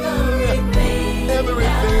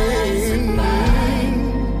everything.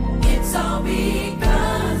 It's all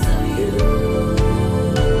because of you.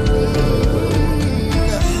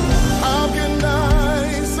 How can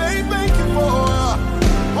I say thank you for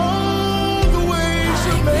all the ways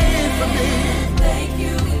you made for me? Thank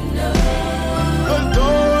you enough. The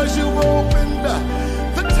doors you opened,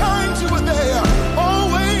 the times you were there,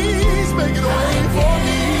 always making a way for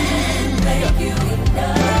me. Thank you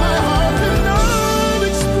enough. My heart cannot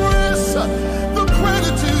express the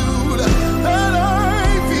gratitude that I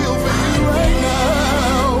feel for you right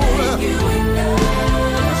now. Thank you enough.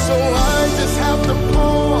 So I just have to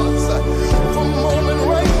pause for a moment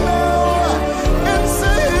right now and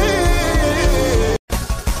say,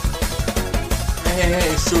 Hey,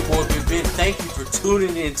 it's your boy Big Ben. Thank you for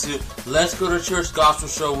tuning in to Let's Go to Church Gospel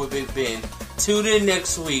Show with Big Ben. Tune in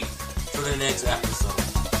next week for the next episode.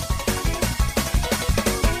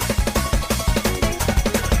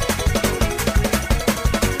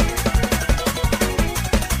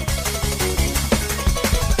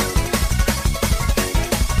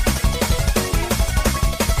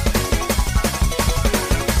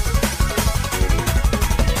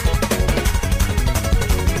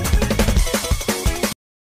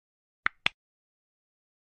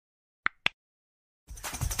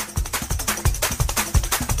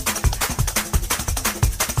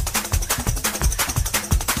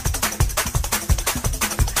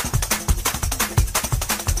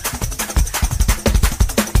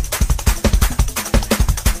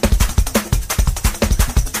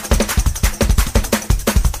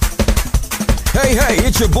 Hey,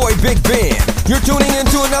 it's your boy Big Ben. You're tuning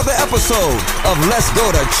into another episode of Let's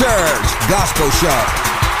Go to Church Gospel Show.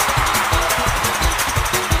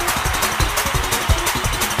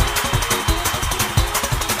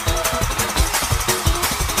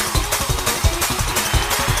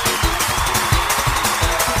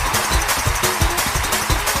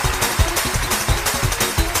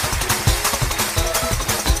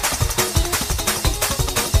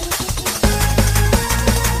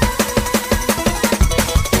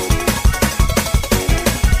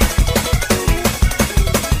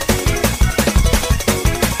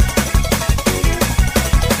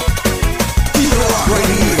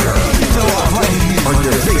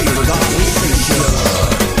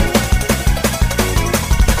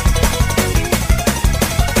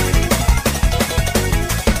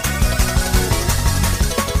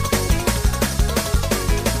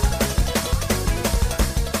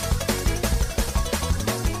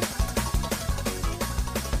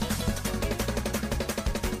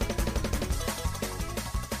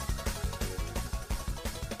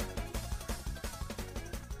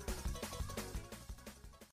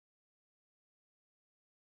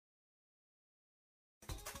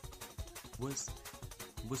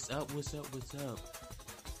 What's up?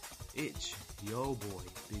 It's yo boy,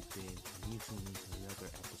 Big Ben, and you tune into another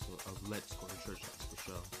episode of Let's Go to Church Gospel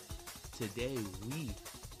Show. Today we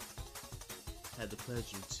have the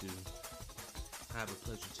pleasure to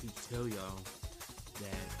tell y'all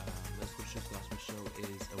that Let's Go to Church Gospel Show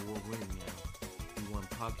is award-winning now.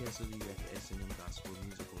 Podcast of the Year at the S&M Gospel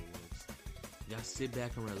Music Awards. Y'all sit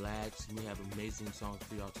back and relax. We have amazing songs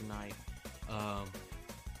for y'all tonight. Y'all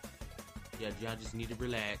just need to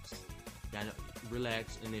relax. Y'all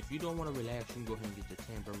relax, and if you don't want to relax, you can go ahead and get the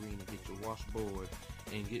tambourine and get your washboard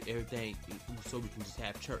and get everything so we can just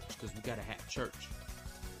have church, because we gotta have church.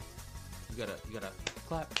 You gotta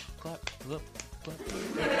clap, clap, clap, clap.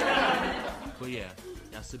 But yeah,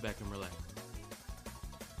 y'all sit back and relax.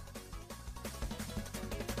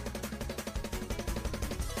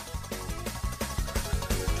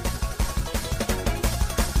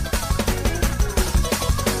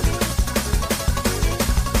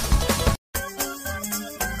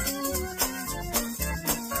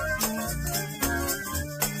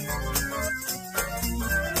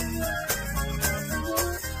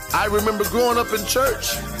 I remember growing up in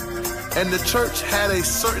church, and the church had a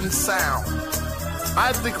certain sound.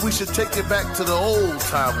 I think we should take it back to the old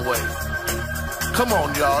time way. Come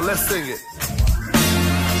on, y'all, let's sing it.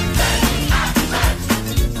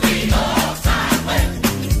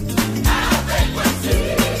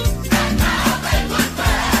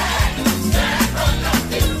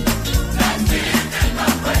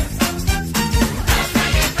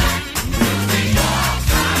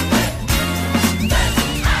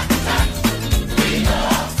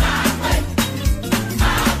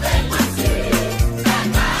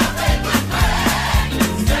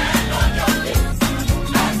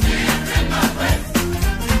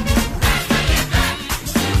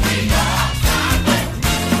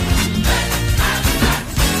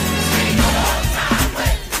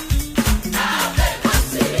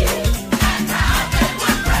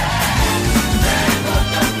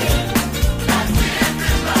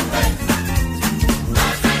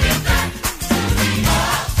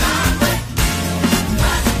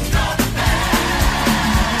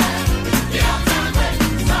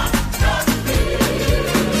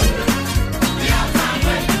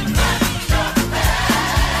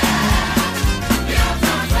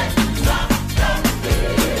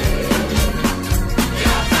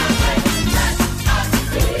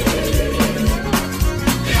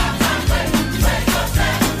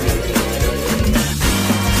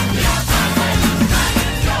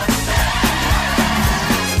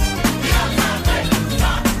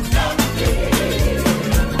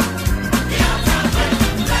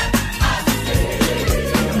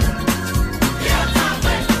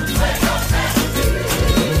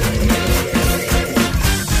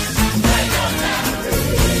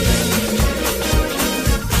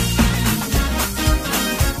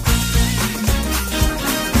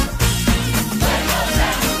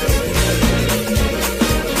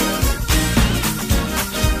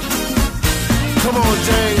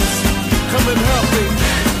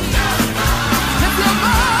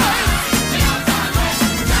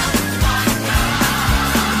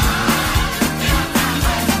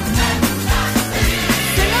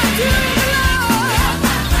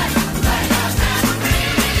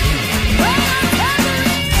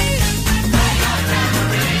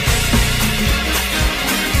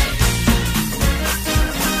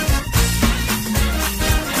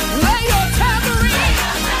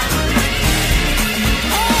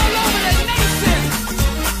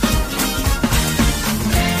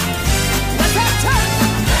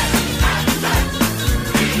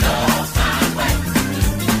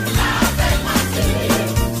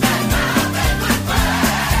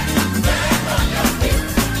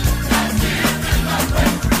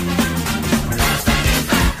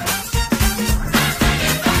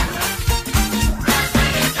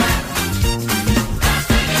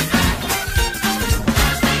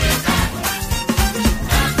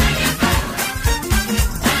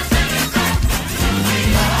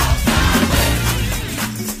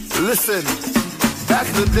 Listen, back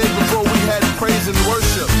in the day before we had praise and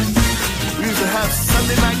worship, we used to have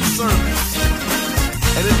Sunday night service.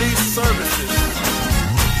 And in these services,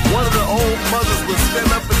 one of the old mothers would stand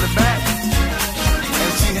up in the back, and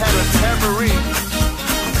she had a tambourine.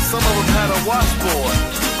 Some of them had a washboard.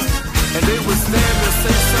 And they would stand and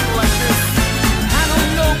say something like this. I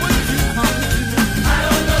don't know what you come to do. I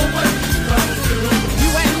don't know what you come to do. You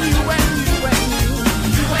and you and you and you.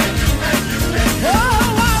 You and you and you and you.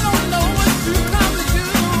 Oh, I don't know what you come to do.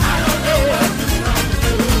 I don't know what you come to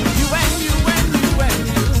do. You and you and you and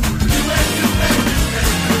you. You and you and you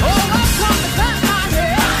and you. Oh, I've come to clap my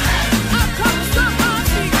hands. I've come to stomp my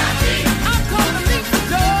feet. I've come to leap for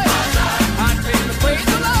joy. I came to praise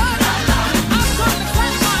the Lord. I've come to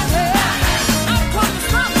clap my hands. I've come to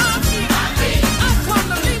stomp my feet. I've come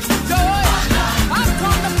to leap for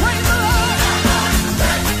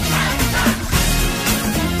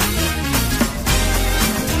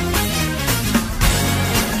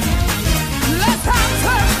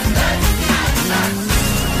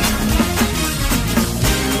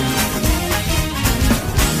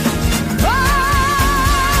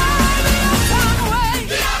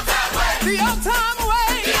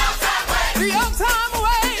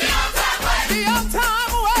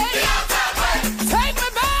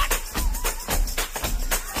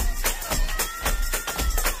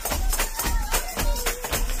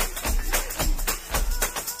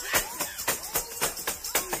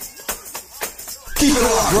it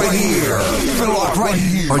locked right here. Keep it locked right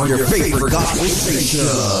here on your favorite gospel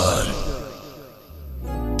station.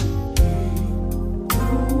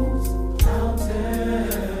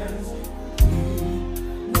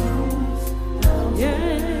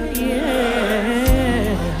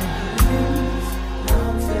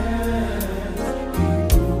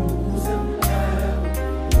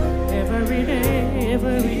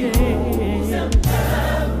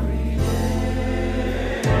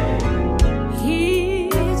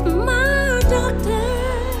 He's my doctor.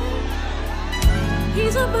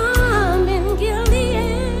 He's a balm in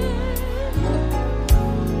Gilead.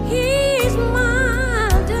 He's my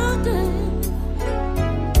doctor.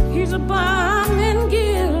 He's a balm in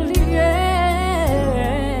Gilead.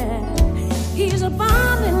 He's a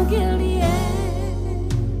balm in Gilead.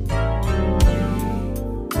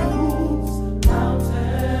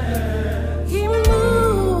 He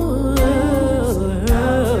moved.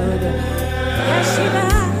 Yes, he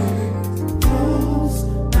does.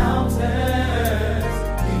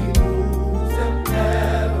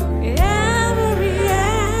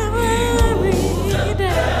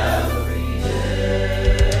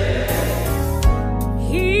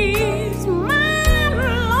 He's my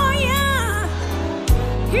lawyer.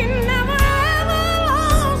 He never ever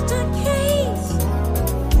lost a case.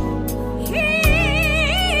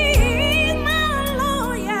 He's my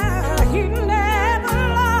lawyer. He never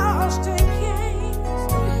lost a case.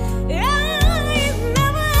 Yeah, he's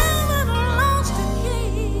never ever lost a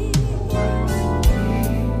case.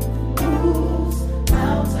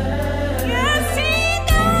 Yes, he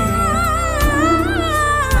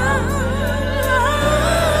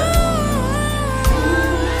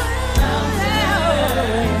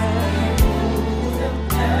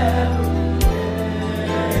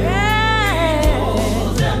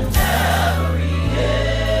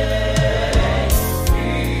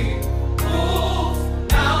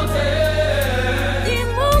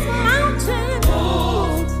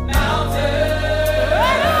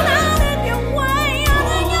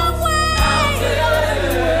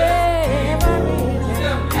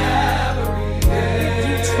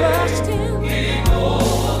trust him.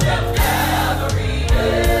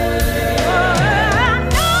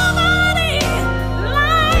 Nobody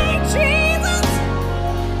like Jesus.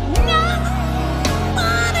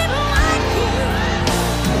 Nobody like him.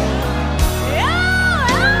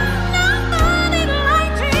 Nobody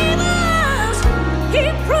like Jesus. He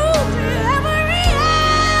proves it every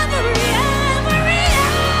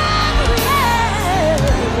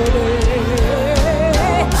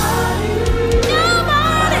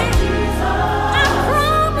Nobody, I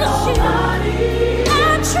promise you,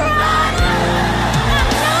 I tried it.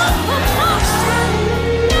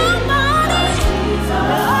 Nobody,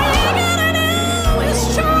 all you gotta do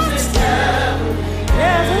is trust him.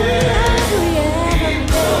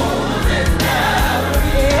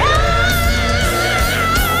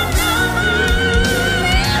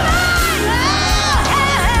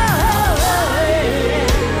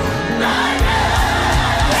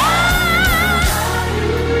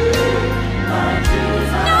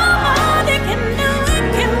 Nobody can do it,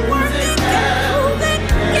 can work it, can prove it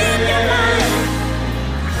in your life.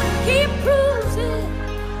 He proves it.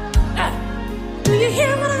 Do you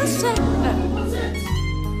hear what I say?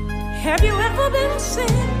 Have you ever been sick?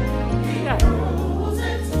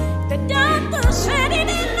 The doctor said he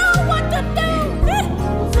didn't know what to do.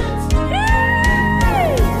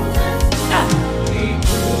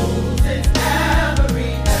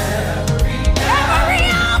 Every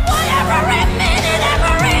hour, every minute,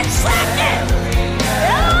 every second.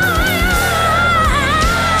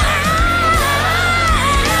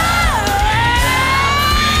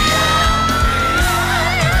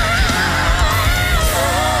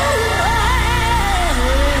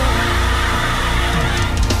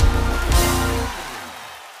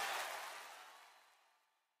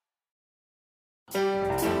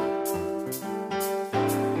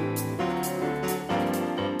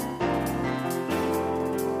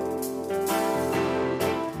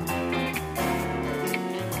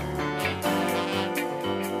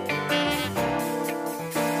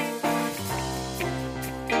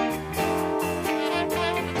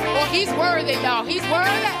 Oh, he's worthy, y'all. He's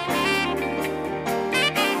worthy.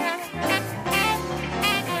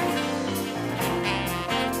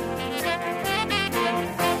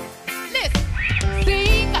 Listen,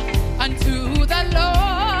 sing unto the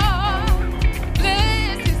Lord.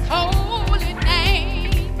 Bless his holy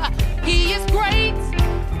name. He is great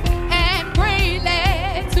and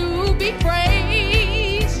greatly to be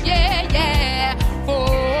praised. Yeah, yeah.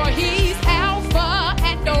 For he's Alpha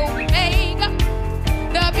and Omega,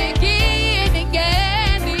 the beginning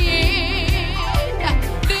and the end.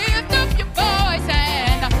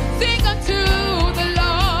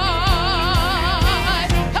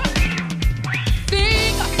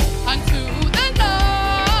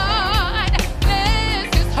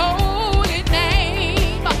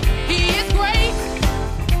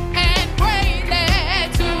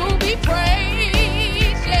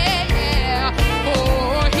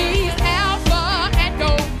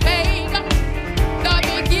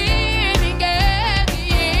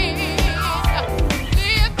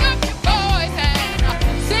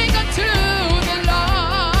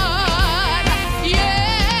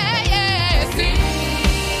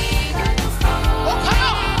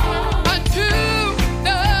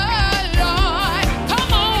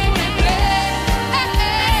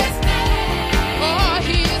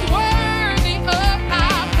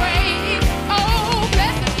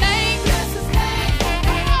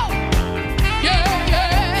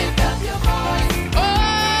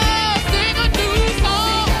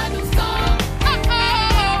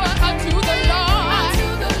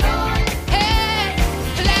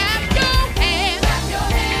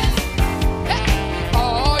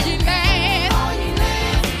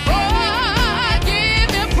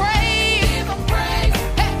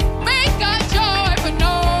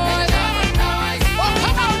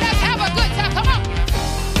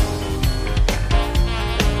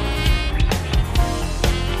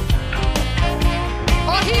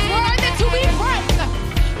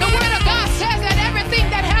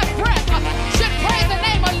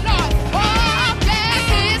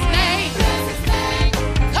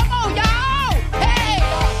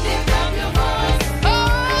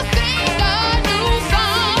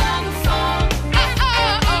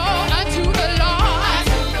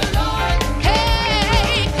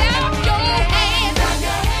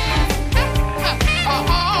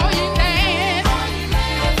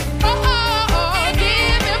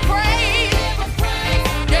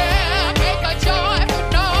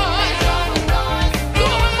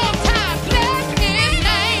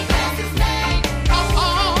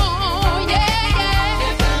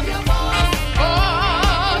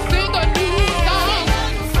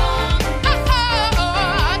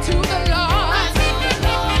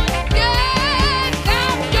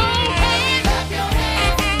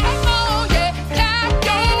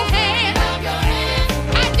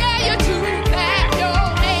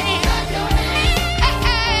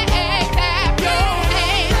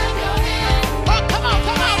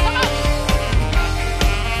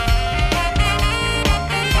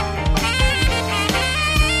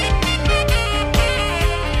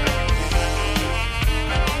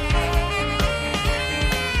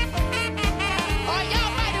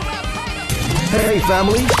 Hey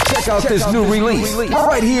family, check out this new release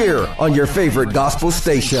right here on your favorite gospel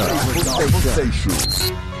station.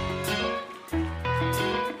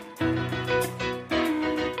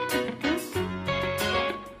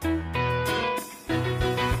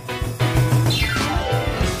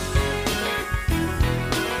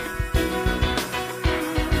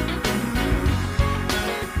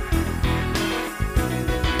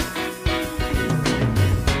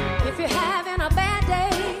 If you're having a bad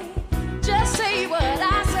day, just say what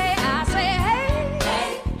I say. I say, hey,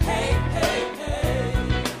 hey, hey, hey,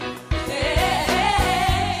 hey, hey,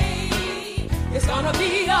 hey. It's gonna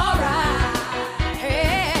be alright.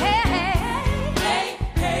 Hey, hey, hey, hey,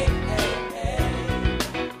 hey, hey,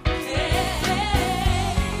 hey,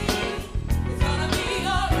 hey. It's gonna be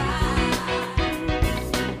alright.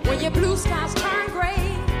 When your blue skies turn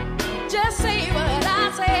gray, just say what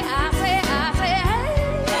I say. I say, I say, hey.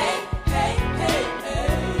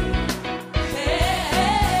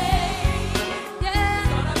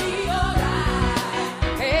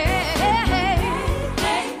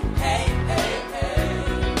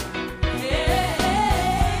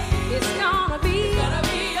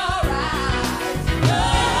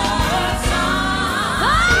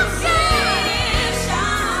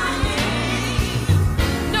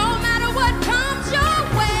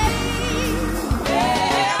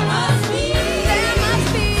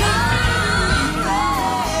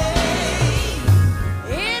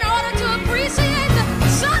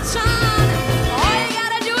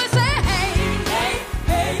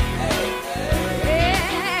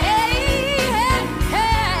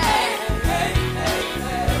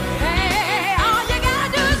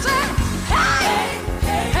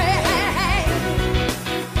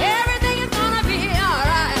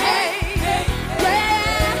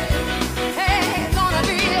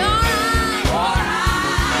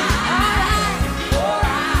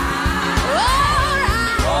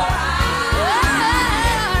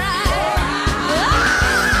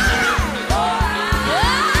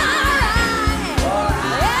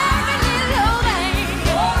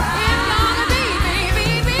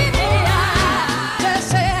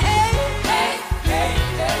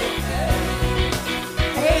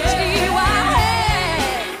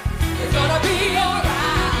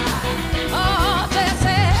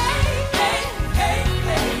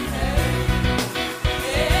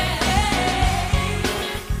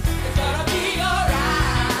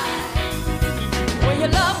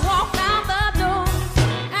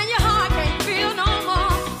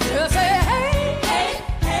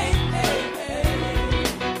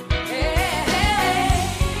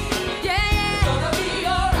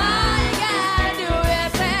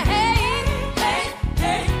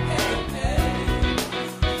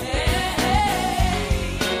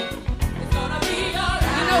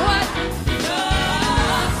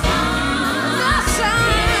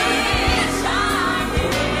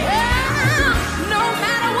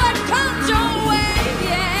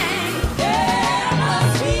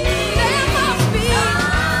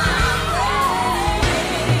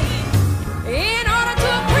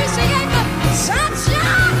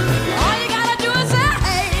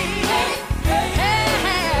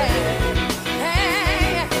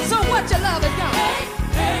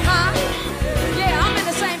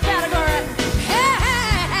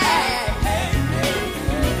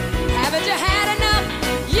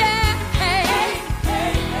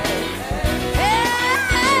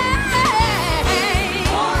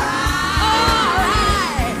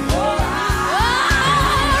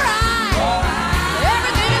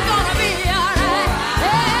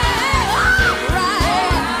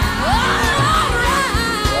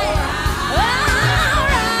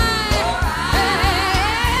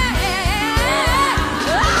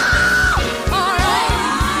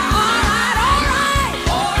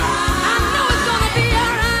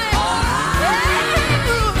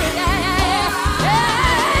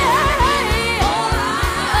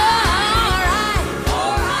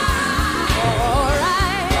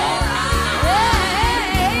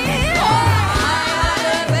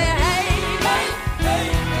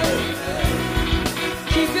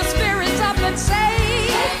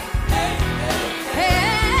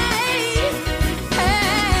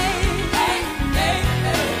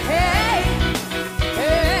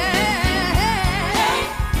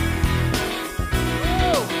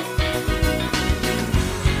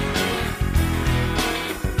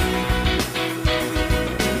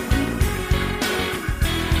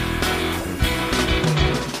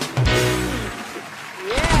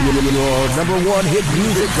 Your number one hit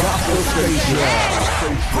music gospel station.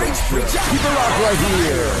 Keep it locked right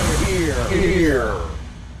here.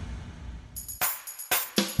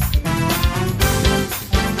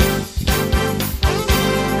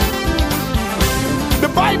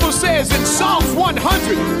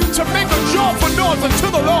 joyful noise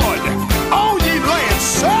unto the Lord. All ye lands,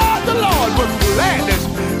 serve the Lord with gladness.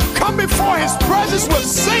 Come before his presence with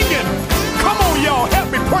singing. Come on, y'all,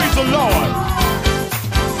 help me praise the Lord.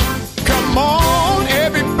 Come on,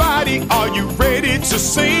 everybody, are you ready to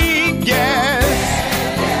sing? Yes.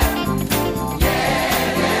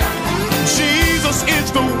 Jesus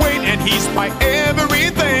is the way and he's my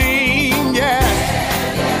everything. Yeah.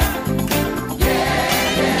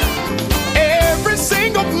 Every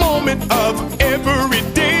single moment of every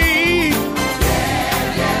day.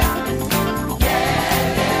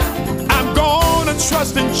 I'm gonna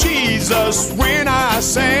trust in Jesus when I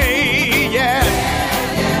say yeah.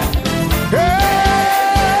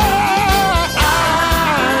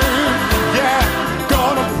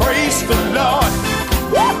 Gonna praise the Lord.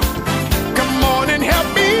 Woo! Come on and help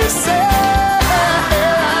me say.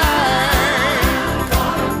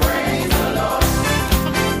 Gonna praise the Lord.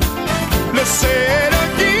 Let's say it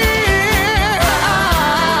again.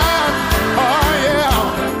 Oh yeah.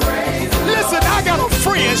 Listen, I got a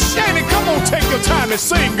friend, Shannon. Come on, take your time and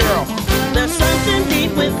sing, girl. There's something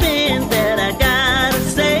deep within that I gotta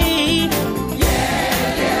say.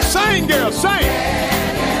 Sing, girl, sing.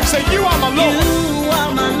 Say, you are my Lord. You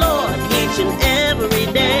are my Lord each and every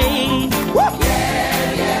day.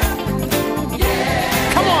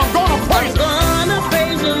 Come on, I'm gonna praise Him. I'm gonna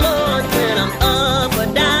praise the Lord when I'm up or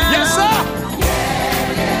down. Yes, sir.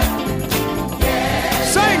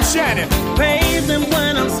 Sing, Shannon. Praise Him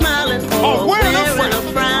when I'm smiling or wearing a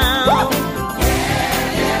frown.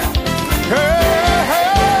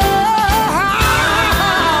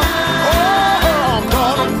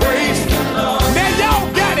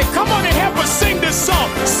 Sing this song.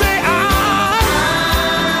 Say I'm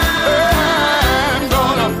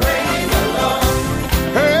gonna praise the Lord.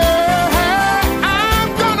 I'm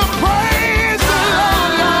gonna praise the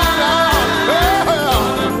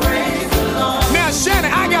Lord. Now,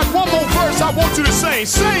 Shannon, I got one more verse I want you to sing.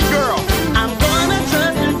 Sing, girl. I'm gonna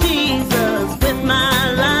trust in Jesus with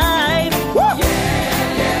my life.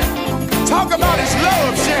 Talk about his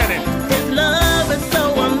love, Shannon. His love is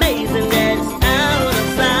so amazing that it's out of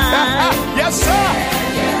sight. Yes, sir.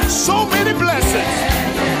 So many blessings.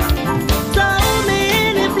 So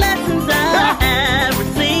many blessings I have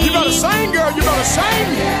received. You better sing, girl. You better sing.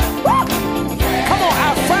 Come on,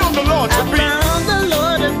 I found the Lord to be. I found the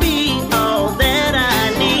Lord to be all that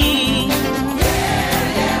I need.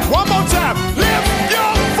 One more time. Lift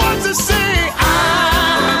your voice and sing.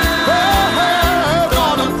 I'm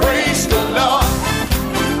gonna praise the Lord.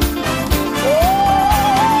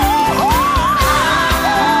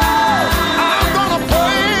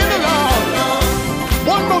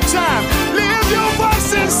 Time. Lift your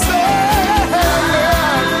voice and say,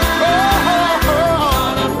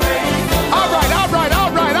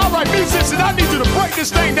 all right, musicians, I need you to break this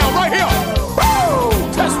thing down right here. Woo!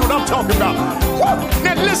 That's what I'm talking about. Woo!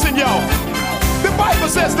 Now listen, y'all. The Bible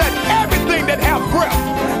says that everything that have breath,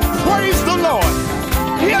 praise the Lord.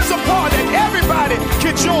 Here's a part that everybody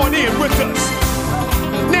can join in with us.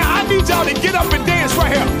 Now I need y'all to get up and dance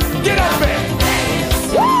right here. Get up and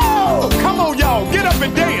woo! Come on, y'all. Get up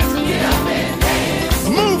and dance. Get up and dance.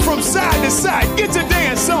 Move from side to side. Get your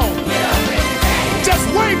dance on. Get up and dance. Just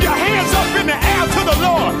wave your hands up in the air to the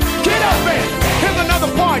Lord. Get up and here's another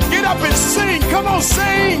part. Get up and sing. Come on,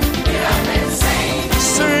 sing. Get up and sing.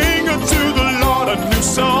 Sing unto the Lord a new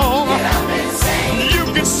song. Get up and sing. You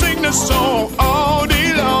can sing the song all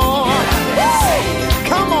day long. Get up and sing.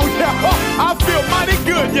 Come on, y'all. I feel mighty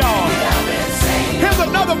good, y'all. Get up and sing. Here's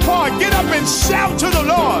another part. Get up and shout to the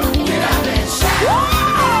Lord. Get up and shout.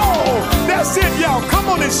 Wow! That's it, y'all. Come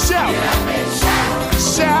on and shout. Get up and shout.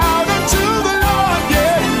 Shout unto the Lord.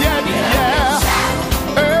 Yeah, yeah,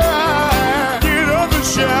 yeah. Get up and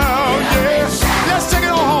shout. Yeah. Let's take it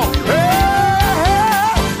on home.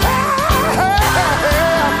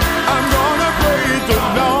 I'm gonna praise the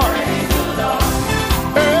Lord.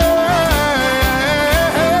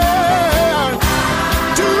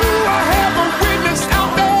 Do I have a witness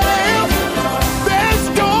out there that's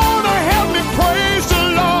gonna help me praise the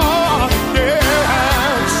Lord?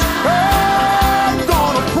 Yes, I'm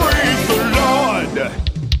gonna praise the Lord.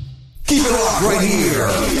 Keep it locked right here.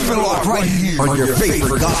 Keep it locked right here on your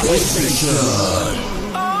favorite gospel station.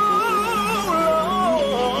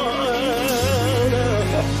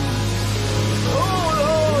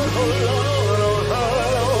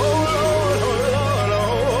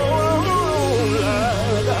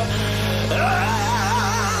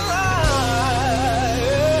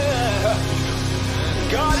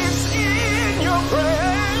 God is in your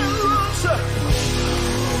presence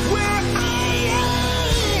where I am.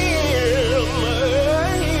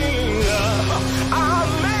 I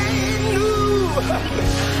made new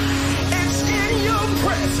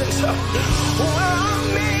presence where I'm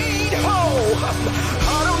made whole.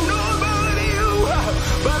 I don't know about you,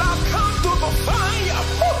 but I've come through the fire.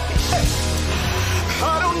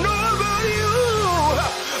 I don't know about you,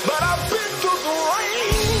 but I've been through the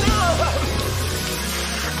rain.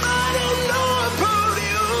 I don't know about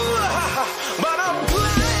you, but I'm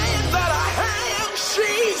glad that I have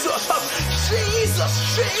Jesus. Jesus,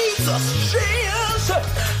 Jesus, Jesus.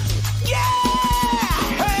 Yeah!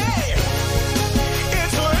 Hey!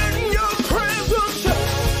 It's in your presence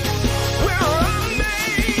where I'm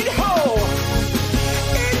made whole.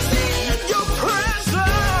 It's in your presence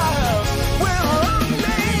where I'm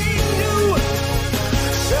made new.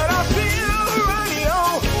 Said I feel right, yo.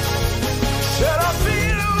 Said I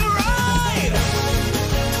feel right.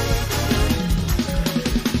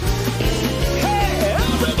 Hey,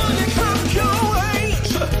 everybody clap your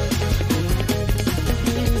hands.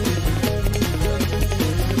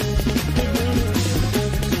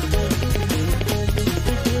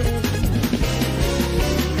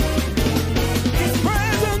 His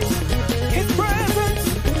presence, His presence,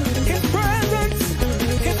 His presence,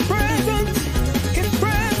 His presence, His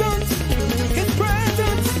presence, His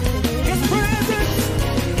presence, His presence,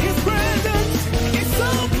 His presence is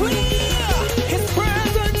so clear. His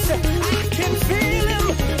presence, I can feel Him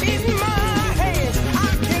in my hands. I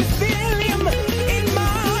can feel Him in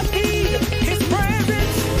my feet. His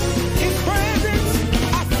presence,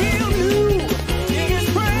 I feel new. In His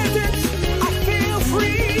presence, I feel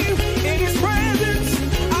free. In His presence,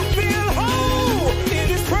 I feel whole. In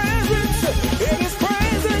His presence, in His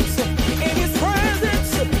presence, in His presence.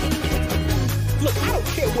 Look, I don't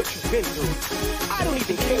care what you've been through. I don't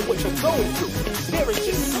even care what you're going through. There is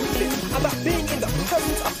just something about being in the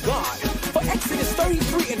presence of God. For Exodus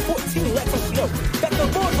 33 and 14 lets us know that the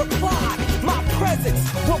Lord replied, my presence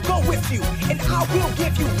will go with you and I will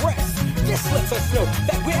give you rest. This lets us know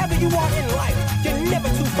that wherever you are in life, you're never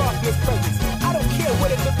too far from His presence. I don't care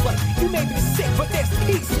what it looks like. You may be sick, but there's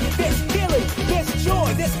peace, there's healing, there's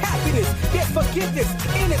joy, there's happiness, there's forgiveness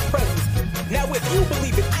in His presence. Now, if you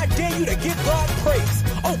believe it, I dare you to give God praise.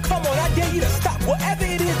 Oh, come on, I dare you to stop whatever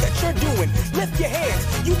it is that you're doing. Lift your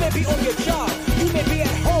hands. You may be on your job. You may be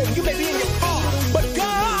at home. You may be in your car. But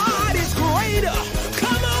God is greater.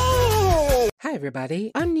 Come on. Hi,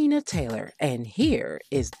 everybody. I'm Nina Taylor, and here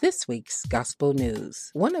is this week's Gospel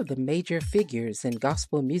News. One of the major figures in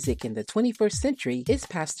gospel music in the 21st century is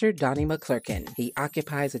Pastor Donnie McClurkin. He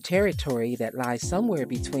occupies a territory that lies somewhere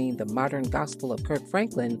between the modern gospel of Kirk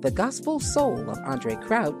Franklin, the gospel soul of Andre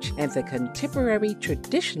Crouch, and the contemporary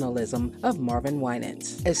traditionalism of Marvin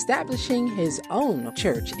Winans, establishing his own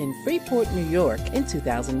church in Freeport, New York in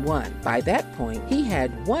 2001. By that point, he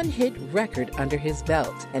had one hit record under his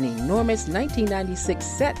belt, an enormous 1996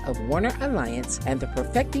 set of Warner Alliance, and the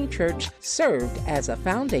Perfecting Church served as a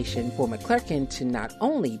foundation for McClurkin to not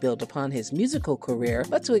only build upon his musical career,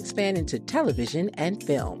 but to expand into television and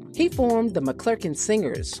film. He formed the McClurkin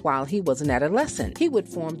Singers while he was an adolescent. He would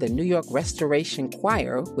form the New York Restoration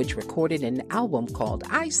Choir, which recorded an album called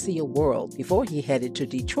I See a World, before he headed to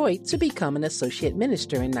Detroit to become an associate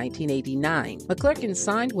minister in 1989. McClurkin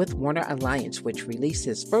signed with Warner Alliance, which released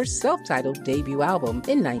his first self-titled debut album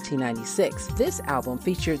in 1996. This album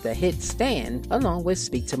featured the hit Stand, along with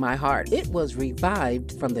Speak to My Heart. It was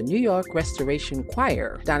revived from the New York Restoration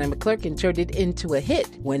Choir. Donnie McClurkin turned it into a hit,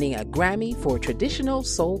 winning a Grammy for Traditional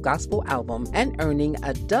Soul Gospel Album and earning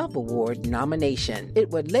a Dove Award nomination. It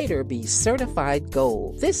would later be certified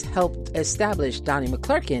gold. This helped establish Donnie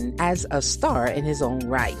McClurkin as a star in his own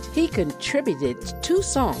right. He contributed 2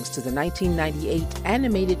 songs to the 1998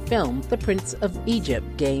 animated film The Prince of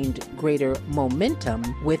Egypt, gained greater momentum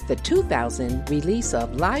with the 2000 release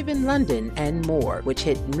of Live in London and More, which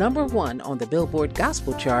hit #1 on the Billboard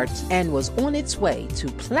Gospel charts and was on its way to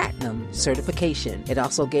platinum certification. It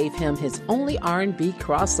also gave him his only R&B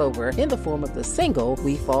crossover in the form of the single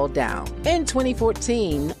We Fall Down. In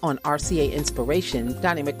 2014, on RCA Inspiration,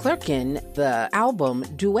 Donnie McClurkin, the album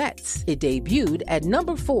Duets. It debuted at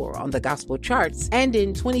 #4 on the gospel charts, and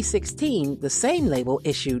in 2016, the same label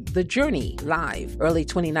issued The Journey Live. Early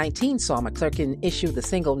 2019 saw McClurkin issue the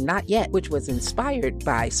single Not Yet, which was inspired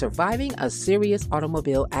by surviving a serious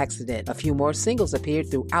automobile accident. A few more singles appeared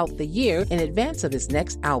throughout the year in advance of his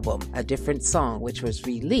next album, A Different Song, which was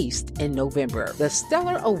released in November. The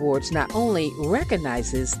Stellar Awards not only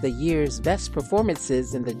recognizes the year's best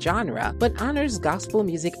performances in the genre, but honors gospel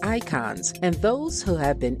music icons and those who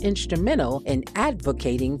have been instrumental in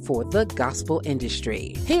advocating for the gospel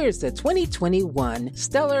industry. Here's the 2021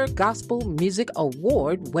 Stellar Gospel Music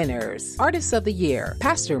Award winners. Artist of the Year,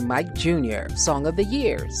 Pastor Mike Jr. Jr. Song of the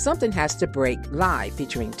Year, Something Has to Break, live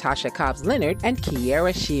featuring Tasha Cobbs Leonard and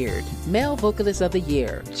Kiara Sheard. Male Vocalist of the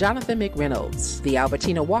Year, Jonathan McReynolds. The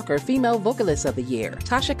Albertina Walker Female Vocalist of the Year,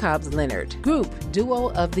 Tasha Cobbs Leonard. Group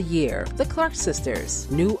Duo of the Year, The Clark Sisters.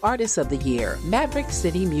 New Artist of the Year, Maverick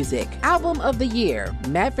City Music. Album of the Year,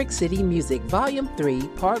 Maverick City Music Volume 3,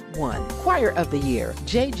 Part 1. Choir of the Year,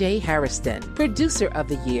 J.J. Harrison. Producer of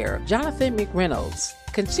the Year, Jonathan McReynolds.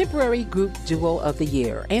 Contemporary Group Duo of the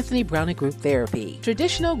Year, Anthony Brown and Group Therapy.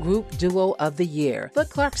 Traditional Group Duo of the Year, The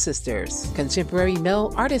Clark Sisters. Contemporary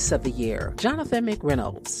Male Artist of the Year, Jonathan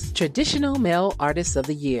McReynolds. Traditional Male Artist of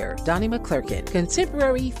the Year, Donnie McClurkin.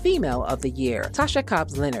 Contemporary Female of the Year, Tasha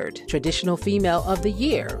Cobbs Leonard. Traditional Female of the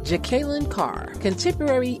Year, Jacqueline Carr.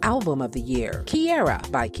 Contemporary Album of the Year,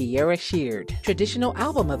 Kiara by Kiara Sheard. Traditional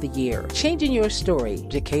Album of the Year, Changing Your Story,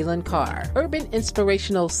 Jacqueline Carr. Urban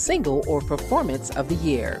Inspirational Single or Performance of the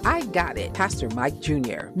Year, I Got It, Pastor Mike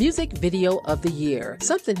Jr. Music Video of the Year,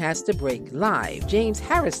 Something Has to Break, live, James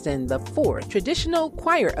Harrison IV. Traditional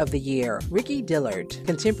Choir of the Year, Ricky Dillard.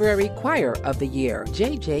 Contemporary Choir of the Year,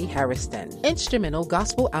 J.J. Harrison. Instrumental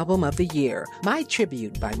Gospel Album of the Year, My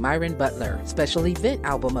Tribute by Myron Butler. Special Event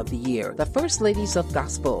Album of the Year, The First Ladies of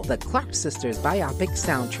Gospel, The Clark Sisters Biopic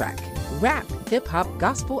Soundtrack. Rap Hip Hop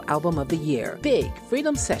Gospel Album of the Year, Big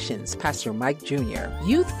Freedom Sessions, Pastor Mike Jr.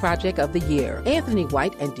 Youth Project of the Year, Anthony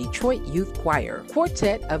White and Detroit Youth Choir.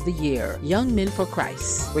 Quartet of the Year, Young Men for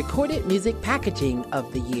Christ. Recorded Music Packaging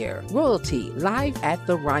of the Year, Royalty, Live at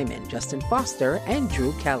the Ryman, Justin Foster and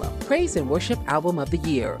Drew Kellum. Praise and Worship Album of the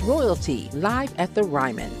Year, Royalty, Live at the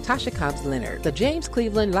Ryman, Tasha Cobbs Leonard. The James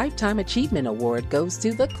Cleveland Lifetime Achievement Award goes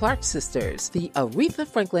to the Clark Sisters. The Aretha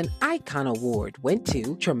Franklin Icon Award went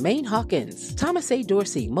to Tremaine Hawkins. Thomas A.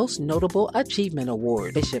 Dorsey Most Notable Achievement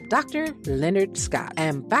Award, Bishop Dr. Leonard Scott.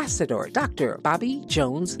 Ambassador Dr. Bobby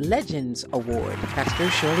Jones Legends Award, Pastor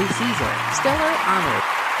Shirley Caesar. Stellar Honor.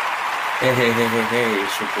 Hey,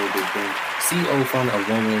 it's your boy Big Ben, CEO founder of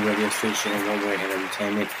One Way Radio Station and One Way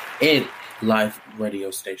Entertainment and Live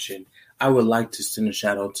Radio Station. I would like to send a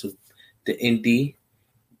shout out to the Indie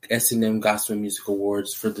S&M Gospel Music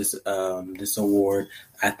Awards for this award.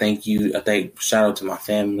 I thank you. Shout out to my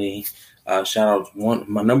family.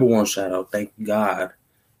 My number one shout out. Thank God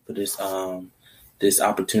for this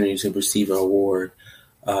opportunity to receive an award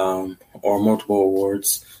or multiple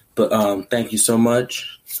awards. But thank you so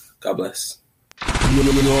much. God bless. Your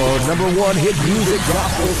number one hit music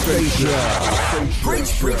gospel station. Preach.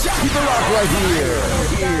 Keep it locked right here.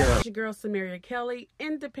 It's your girl Samaria Kelly,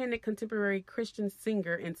 independent contemporary Christian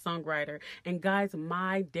singer and songwriter. And guys,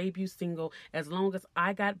 my debut single, As Long as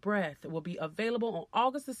I Got Breath, will be available on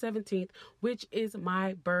August the 17th, which is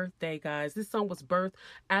my birthday, guys. This song was birthed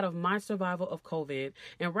out of my survival of COVID.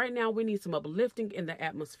 And right now we need some uplifting in the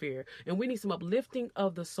atmosphere. And we need some uplifting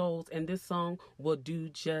of the souls. And this song will do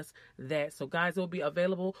just that. So guys, it will be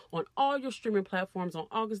available on all your streaming platforms on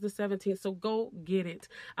August the 17th. So go get it.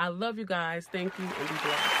 I love you guys. Thank you and be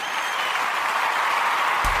blessed.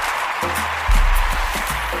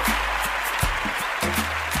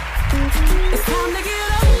 It's time to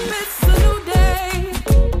get up, it's a new day.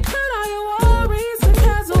 Put all your worries and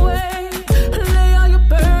cares away. Lay all your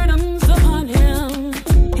burdens upon him.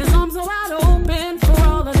 His arms are wide open for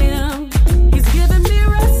all of them. He's giving me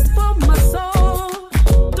rest for my soul.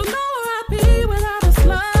 Don't know where I'd be without his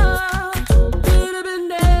love. Could have been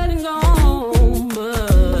dead and gone,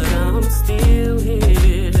 but I'm still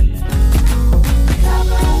here.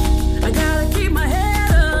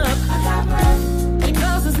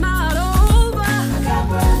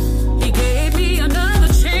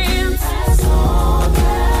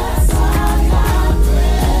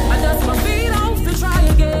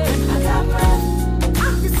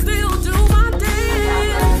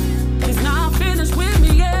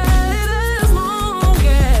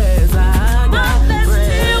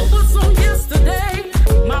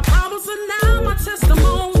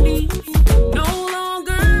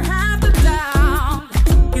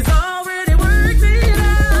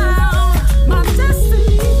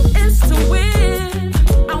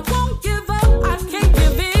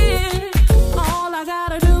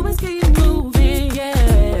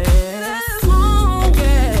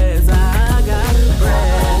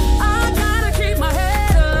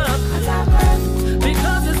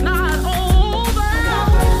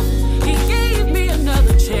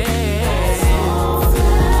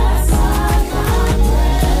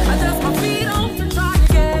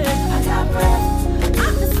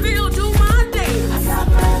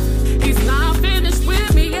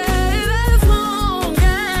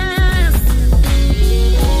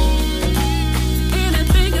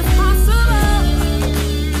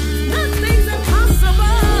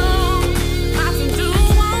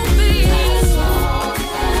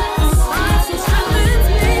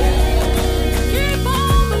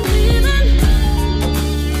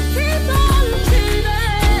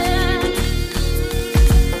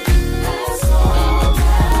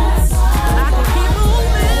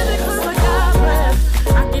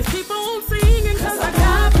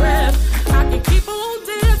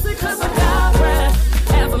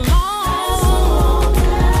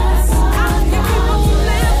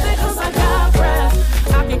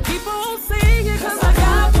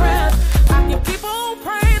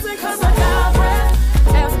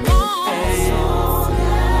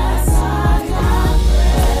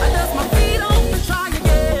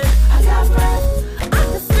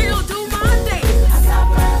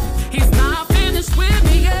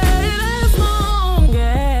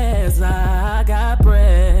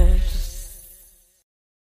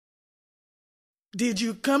 Did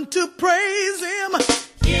you come to praise him?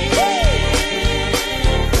 Yeah.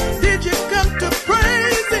 Did you come to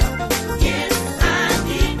praise him? Yes, I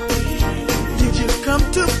did. Did you come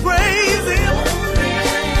to praise him?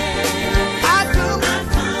 I come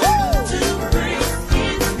to praise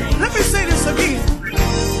his name. Let me say this again.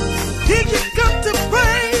 Did you come to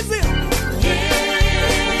praise him? Yeah.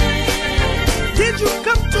 Did you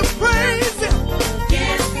come to praise him?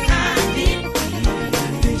 Yes, I did.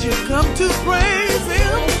 Did you come to praise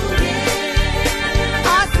him?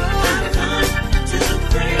 I come to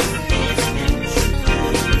praise his name.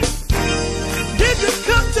 Did you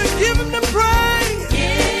come to give him the praise?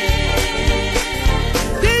 Yeah.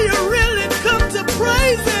 Did you really come to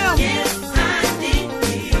praise him? Yes, I did.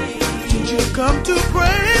 Did you come to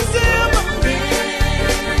praise him?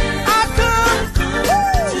 I come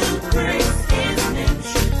to praise his name.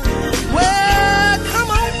 Well, come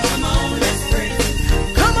on, let's praise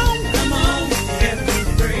him. Come on, every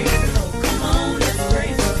praise. Come on, let's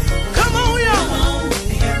praise him. Come on, y'all.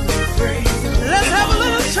 Every praise. Let's have a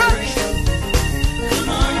little church. Come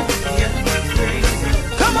on, every praise.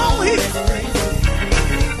 Come on here.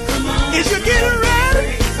 Is you getting ready?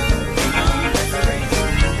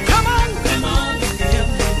 Come on,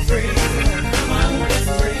 every praise. Come on, let's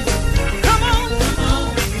praise. Come on,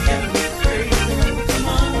 every praise. Come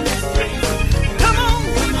on, let's praise. Come on,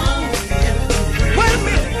 wait a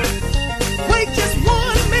minute. Wait just 1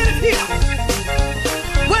 minute here.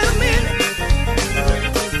 Wait a minute.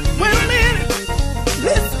 Wait a minute.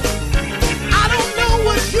 Listen. I don't know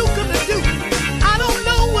what you gonna do. I don't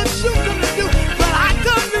know what you gonna do. But I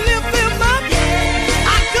come to lift him up.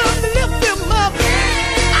 I come to lift him up.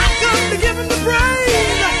 I come to give him the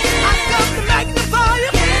praise. I come to magnify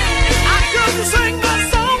him. I come to sing my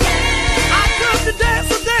song. I come to dance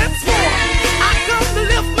a dance floor. I come to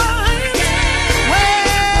lift my hands. Well,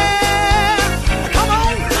 come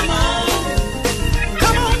on.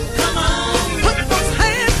 Put those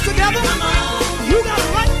hands together. You got a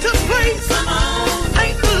right to praise.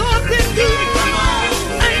 Ain't the Lord been good?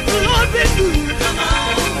 Ain't the Lord been good?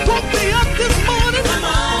 Woke me up this morning.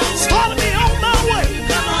 Started me on my way.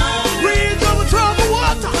 Bridge over troubled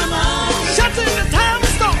water. Shelter in the time of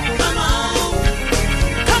storm. Come on.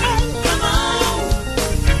 Come on.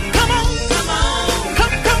 Come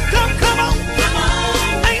on.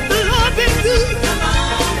 Ain't the Lord been good?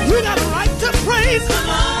 You got a right to praise.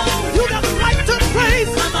 You got a right to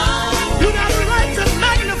praise. You got a right to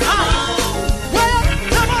magnify. Well,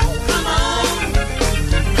 come on.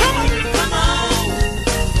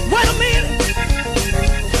 Wait a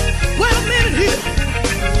minute here.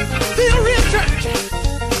 Feel real church.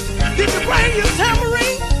 Did you bring your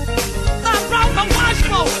tambourine? I brought my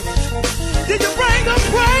washboard. Did you bring a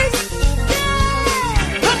praise?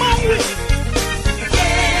 Come on with it.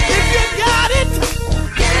 If you got it,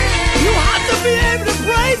 you have to be able to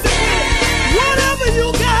praise it. Whatever you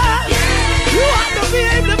got, you have to be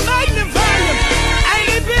able to magnify him. Ain't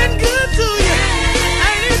he been good to you?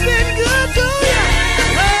 Ain't he been good to you?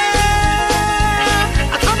 Well,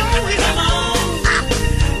 come on here.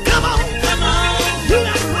 Come on. You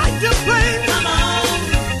got the right to praise. Come on.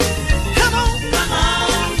 Come on.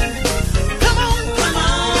 Come on.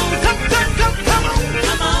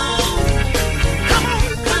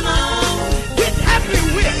 Come on. Get happy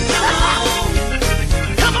with it.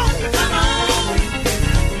 Come on. Come on.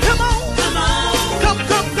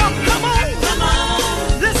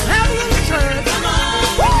 Let's have a little church.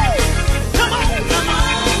 Woo! Come on.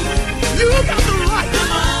 You got the right.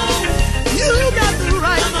 You got the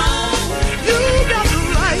right. You got the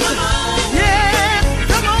right. Yeah.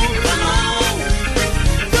 Come on.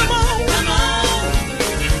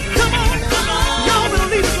 Y'all been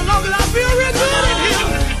leading so long that I feel real good in here.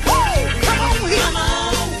 Woo! Come on here.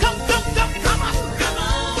 Come on.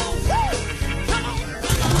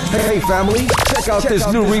 Hey family, check out this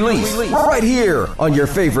new release right here on your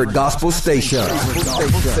favorite gospel station.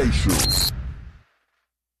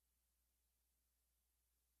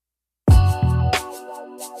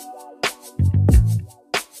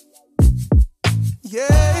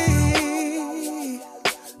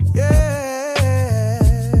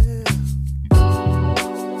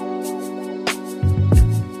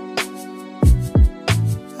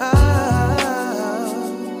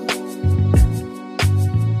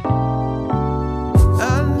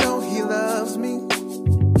 I know he loves me.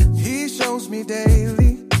 He shows me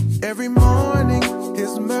daily, every morning.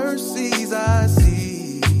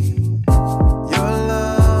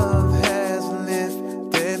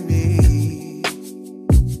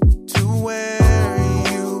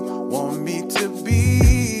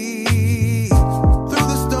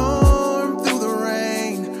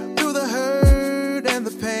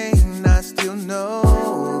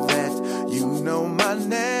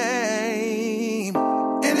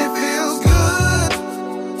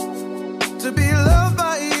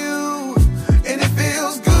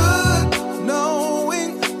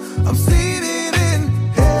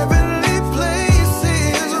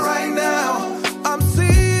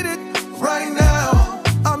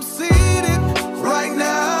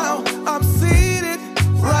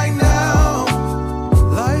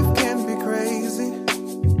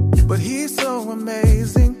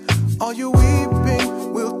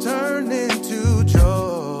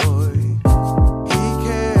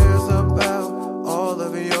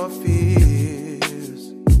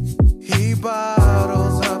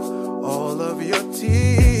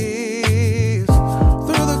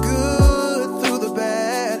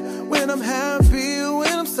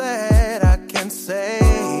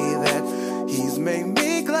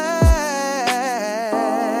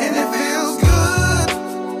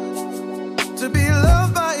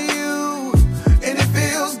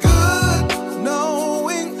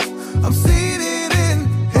 I'm seated in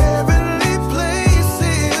heavenly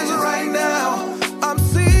places right now. I'm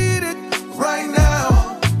seated right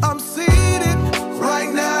now. I'm seated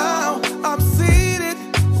right now. I'm seated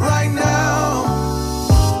right now.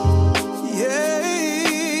 Yeah,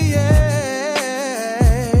 yeah.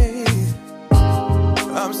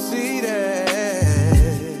 I'm seated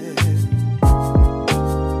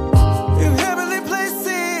in heavenly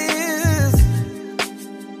places.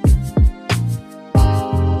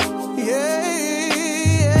 Yeah,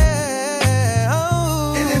 yeah.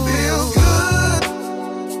 Oh. And it feels good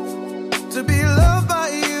to be loved by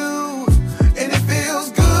you. And it feels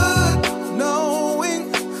good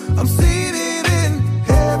knowing I'm seated in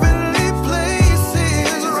heavenly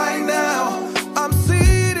places right now. I'm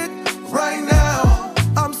seated right now.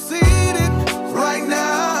 I'm seated right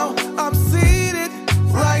now. I'm seated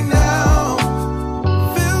right now.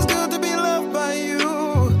 Feels good to be loved by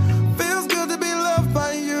you. Feels good to be loved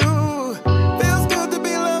by you. Feels good to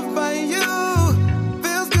be loved by you.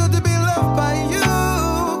 Feels good to be loved by you.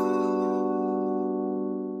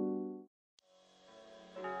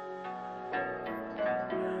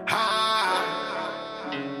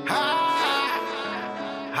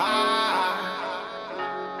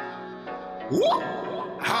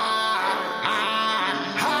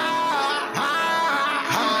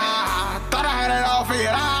 Thought I had it all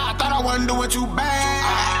figured out. Thought I wasn't doing too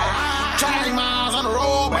bad. Trying to take my eyes on the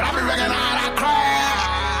road, but I be reckoning out I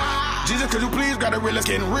crash. Jesus, could you please grab the realest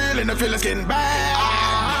getting real and the feeling's getting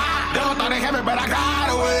bad. Devil thought they had me, but I got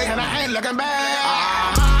away and I ain't looking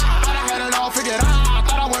back. Thought I had it all figured out.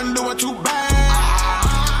 Thought I wasn't doing too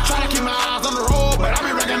bad. Trying to keep my eyes on the road, but I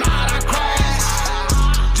be reckoning out I crash.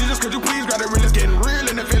 Jesus, could you please grab the realest getting real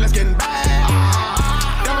and the feeling's getting bad.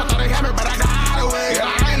 Devil thought they had me, but I got away and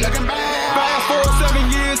I ain't looking back. Fast forward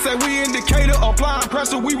 7 years, say we in Decatur, applying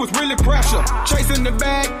pressure, we was really pressure. Chasing the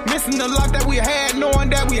bag, missing the luck that we had, knowing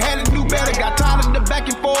that we had to do better. Got tired of the back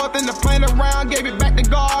and forth and the playing around, gave it back to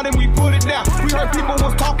God and we put it down. We heard people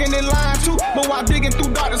was talking and lying too, but while digging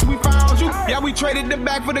through darkness we found you. Yeah, we traded the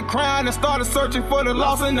back for the crown and started searching for the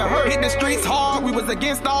lost and the hurt. Hit the streets hard, we was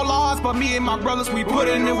against all odds, but me and my brothers, we put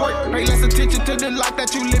in the work. Pay less attention to the life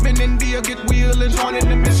that you living in, deal, get real and join in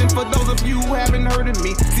the mission. For those of you who haven't heard of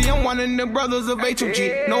me, see I'm one of the brothers of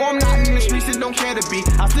HOG. No, I'm not in the streets and don't care to be.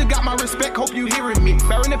 I still got my respect, hope you hearing me.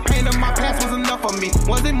 Bearing the pain of my past was enough for me.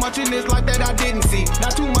 Wasn't much in this life that I didn't see.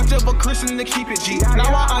 Not too much of a Christian to keep it G.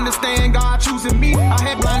 Now I understand God choosing me. I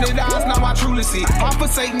had blinded eyes, now I truly see. I'm for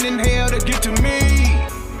Satan in hell to get to me.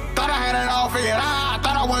 Thought I had it all figured out.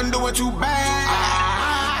 Thought I wasn't doing too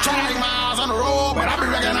bad. Trying to take my eyes on the road, but I be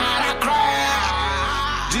reckoning out I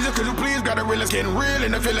crash. Jesus, could you please grab the realest getting real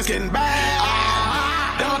and the feeling's getting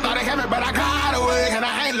bad. Devil thought they had me, but I got away and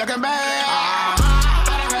I ain't looking back.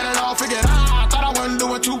 Thought I had it all figured out. Thought I wasn't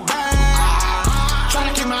doing too bad.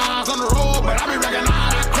 Trying to keep my eyes on the road, but I be reckoning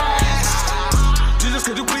out I crash. Jesus,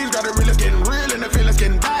 could you please grab the realest getting real and the feeling's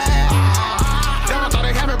getting bad. Devil thought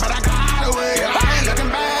they had me, but I got away and I ain't looking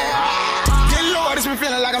back. It's been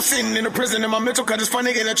feeling like I'm sitting in a prison in my mental, cause it's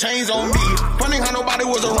funny getting the chains on me. Funny how nobody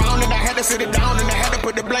was around and I had to sit it down and I had to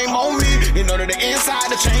put the blame on me. You know that the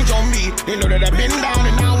inside the change on me. You know that I've been down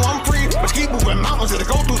and now I'm free. But keep moving mountains to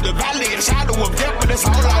go through the valley and shadow of death, but that's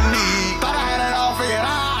all I need. Thought I had it all figured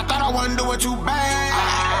out. Thought I wasn't doing too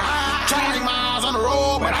bad. Trying to take my eyes on the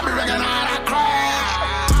road, but I be reckoning out I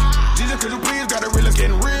crash. Jesus, could you please grab the realest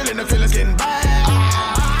getting real and the feeling's getting bad.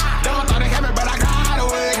 Devil thought they had me, but I got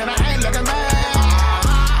away and I ain't looking back.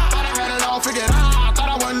 Figured out, thought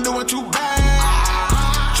I wasn't doing too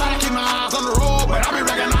bad. Trying to keep my eyes on the road, but I be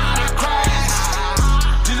reckoning out I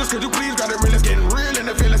crash. Jesus, could you please grab the realest getting real and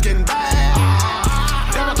the feeling's getting bad.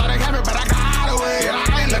 Devil thought they had me, but I got away and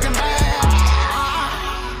I ain't looking back.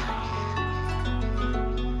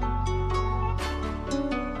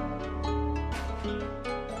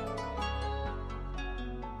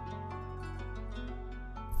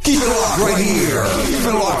 Keep it locked right here. Keep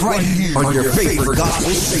it locked right here on your favorite gospel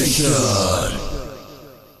station.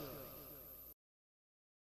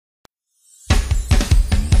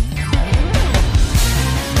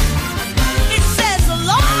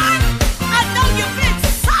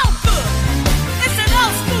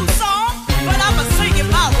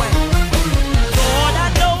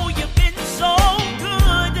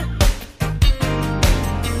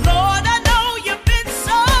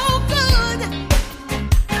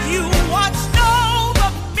 You watched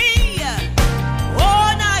over me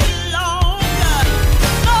all night long.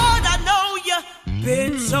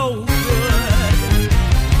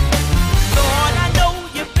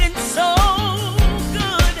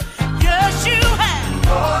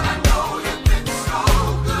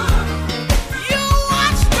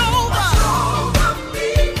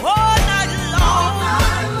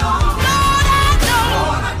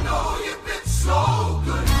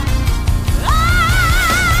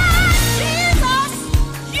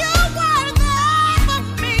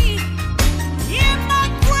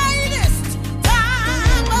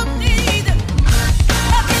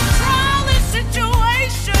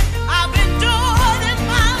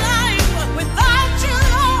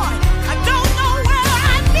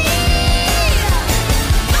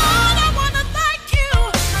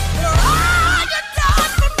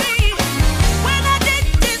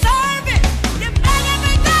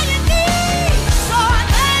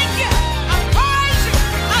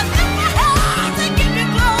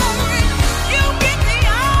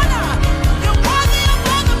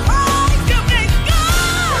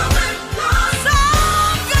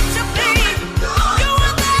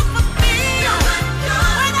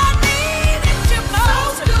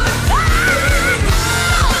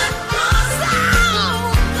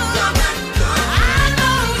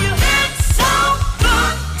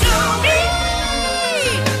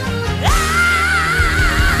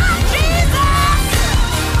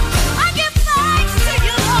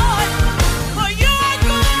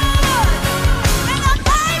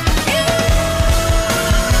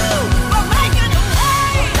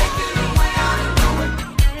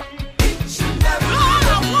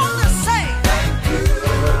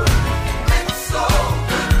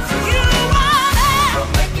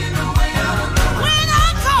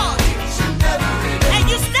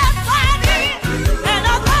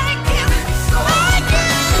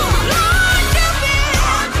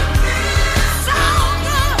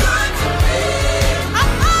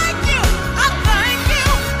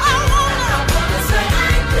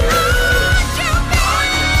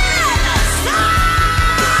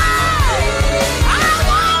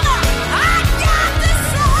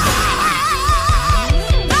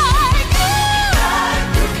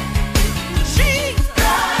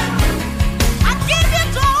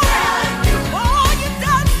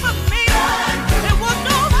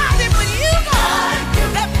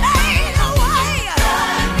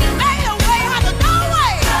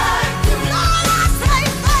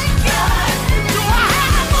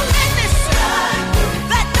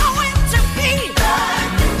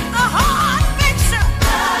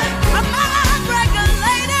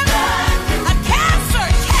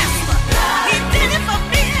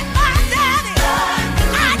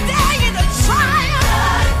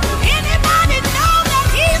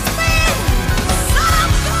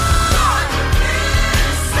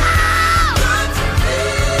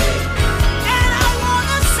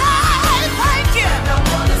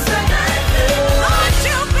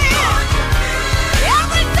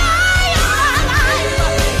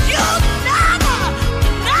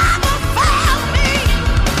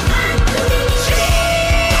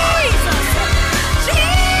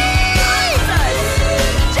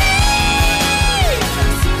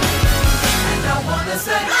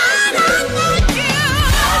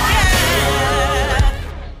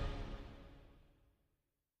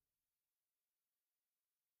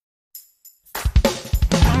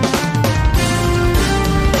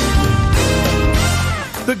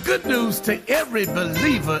 Good news to every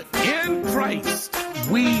believer in Christ.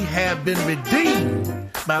 We have been redeemed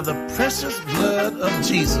by the precious blood of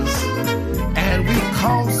Jesus, and we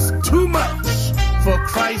cost too much for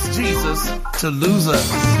Christ Jesus to lose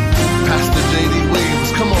us. Pastor J.D.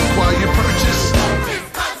 Williams, come on, choir, you purchase.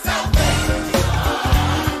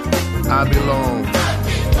 I belong.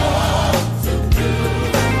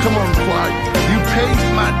 Come on, choir, you paid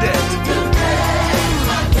my debt.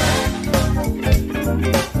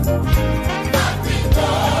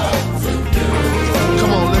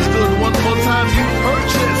 Come on, let's do it one more time. You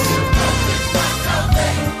purchase.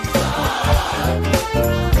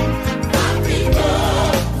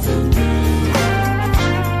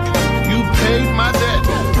 You paid my debt.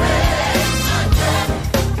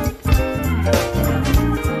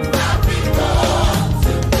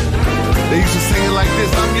 They used to sing it like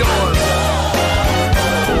this, I'm yours.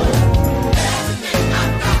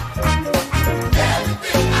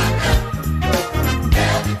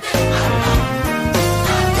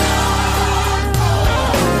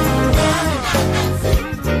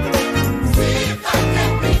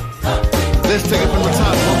 Let's take it from the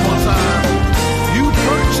top one more time. You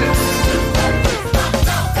purchase.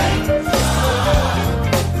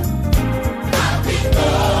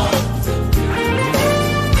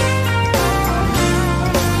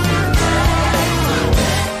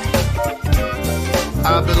 I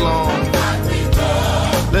belong.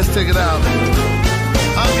 Let's take it out.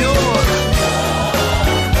 I'm yours.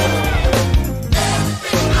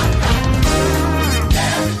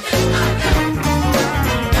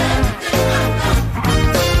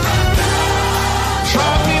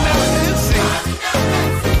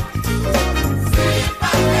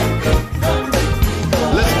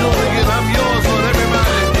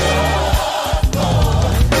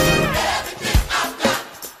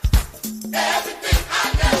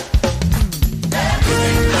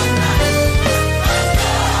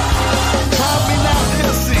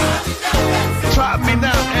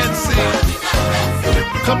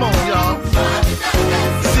 Come on, y'all.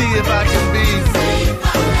 See if I can be.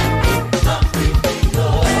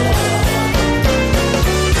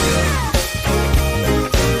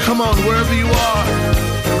 Come on, wherever you are,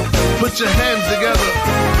 put your hands together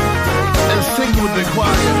and sing with the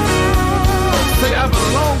choir. Say, I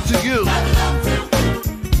belong to you.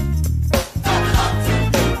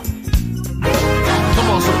 Come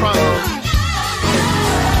on, sopranos.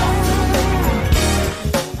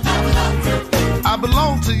 I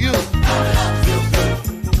belong to you.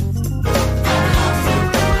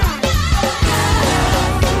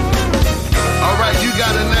 All right, you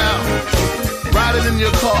got it now. Riding in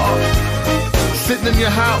your car, sitting in your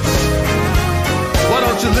house. Why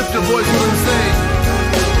don't you lift your voice and sing?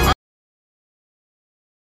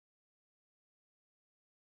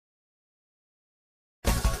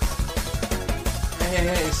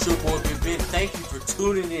 Hey, it's your boy Big Ben. Thank you for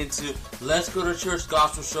tuning in to Let's Go to Church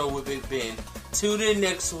Gospel Show with Big Ben. Tune in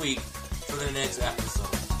next week for the next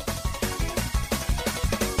episode.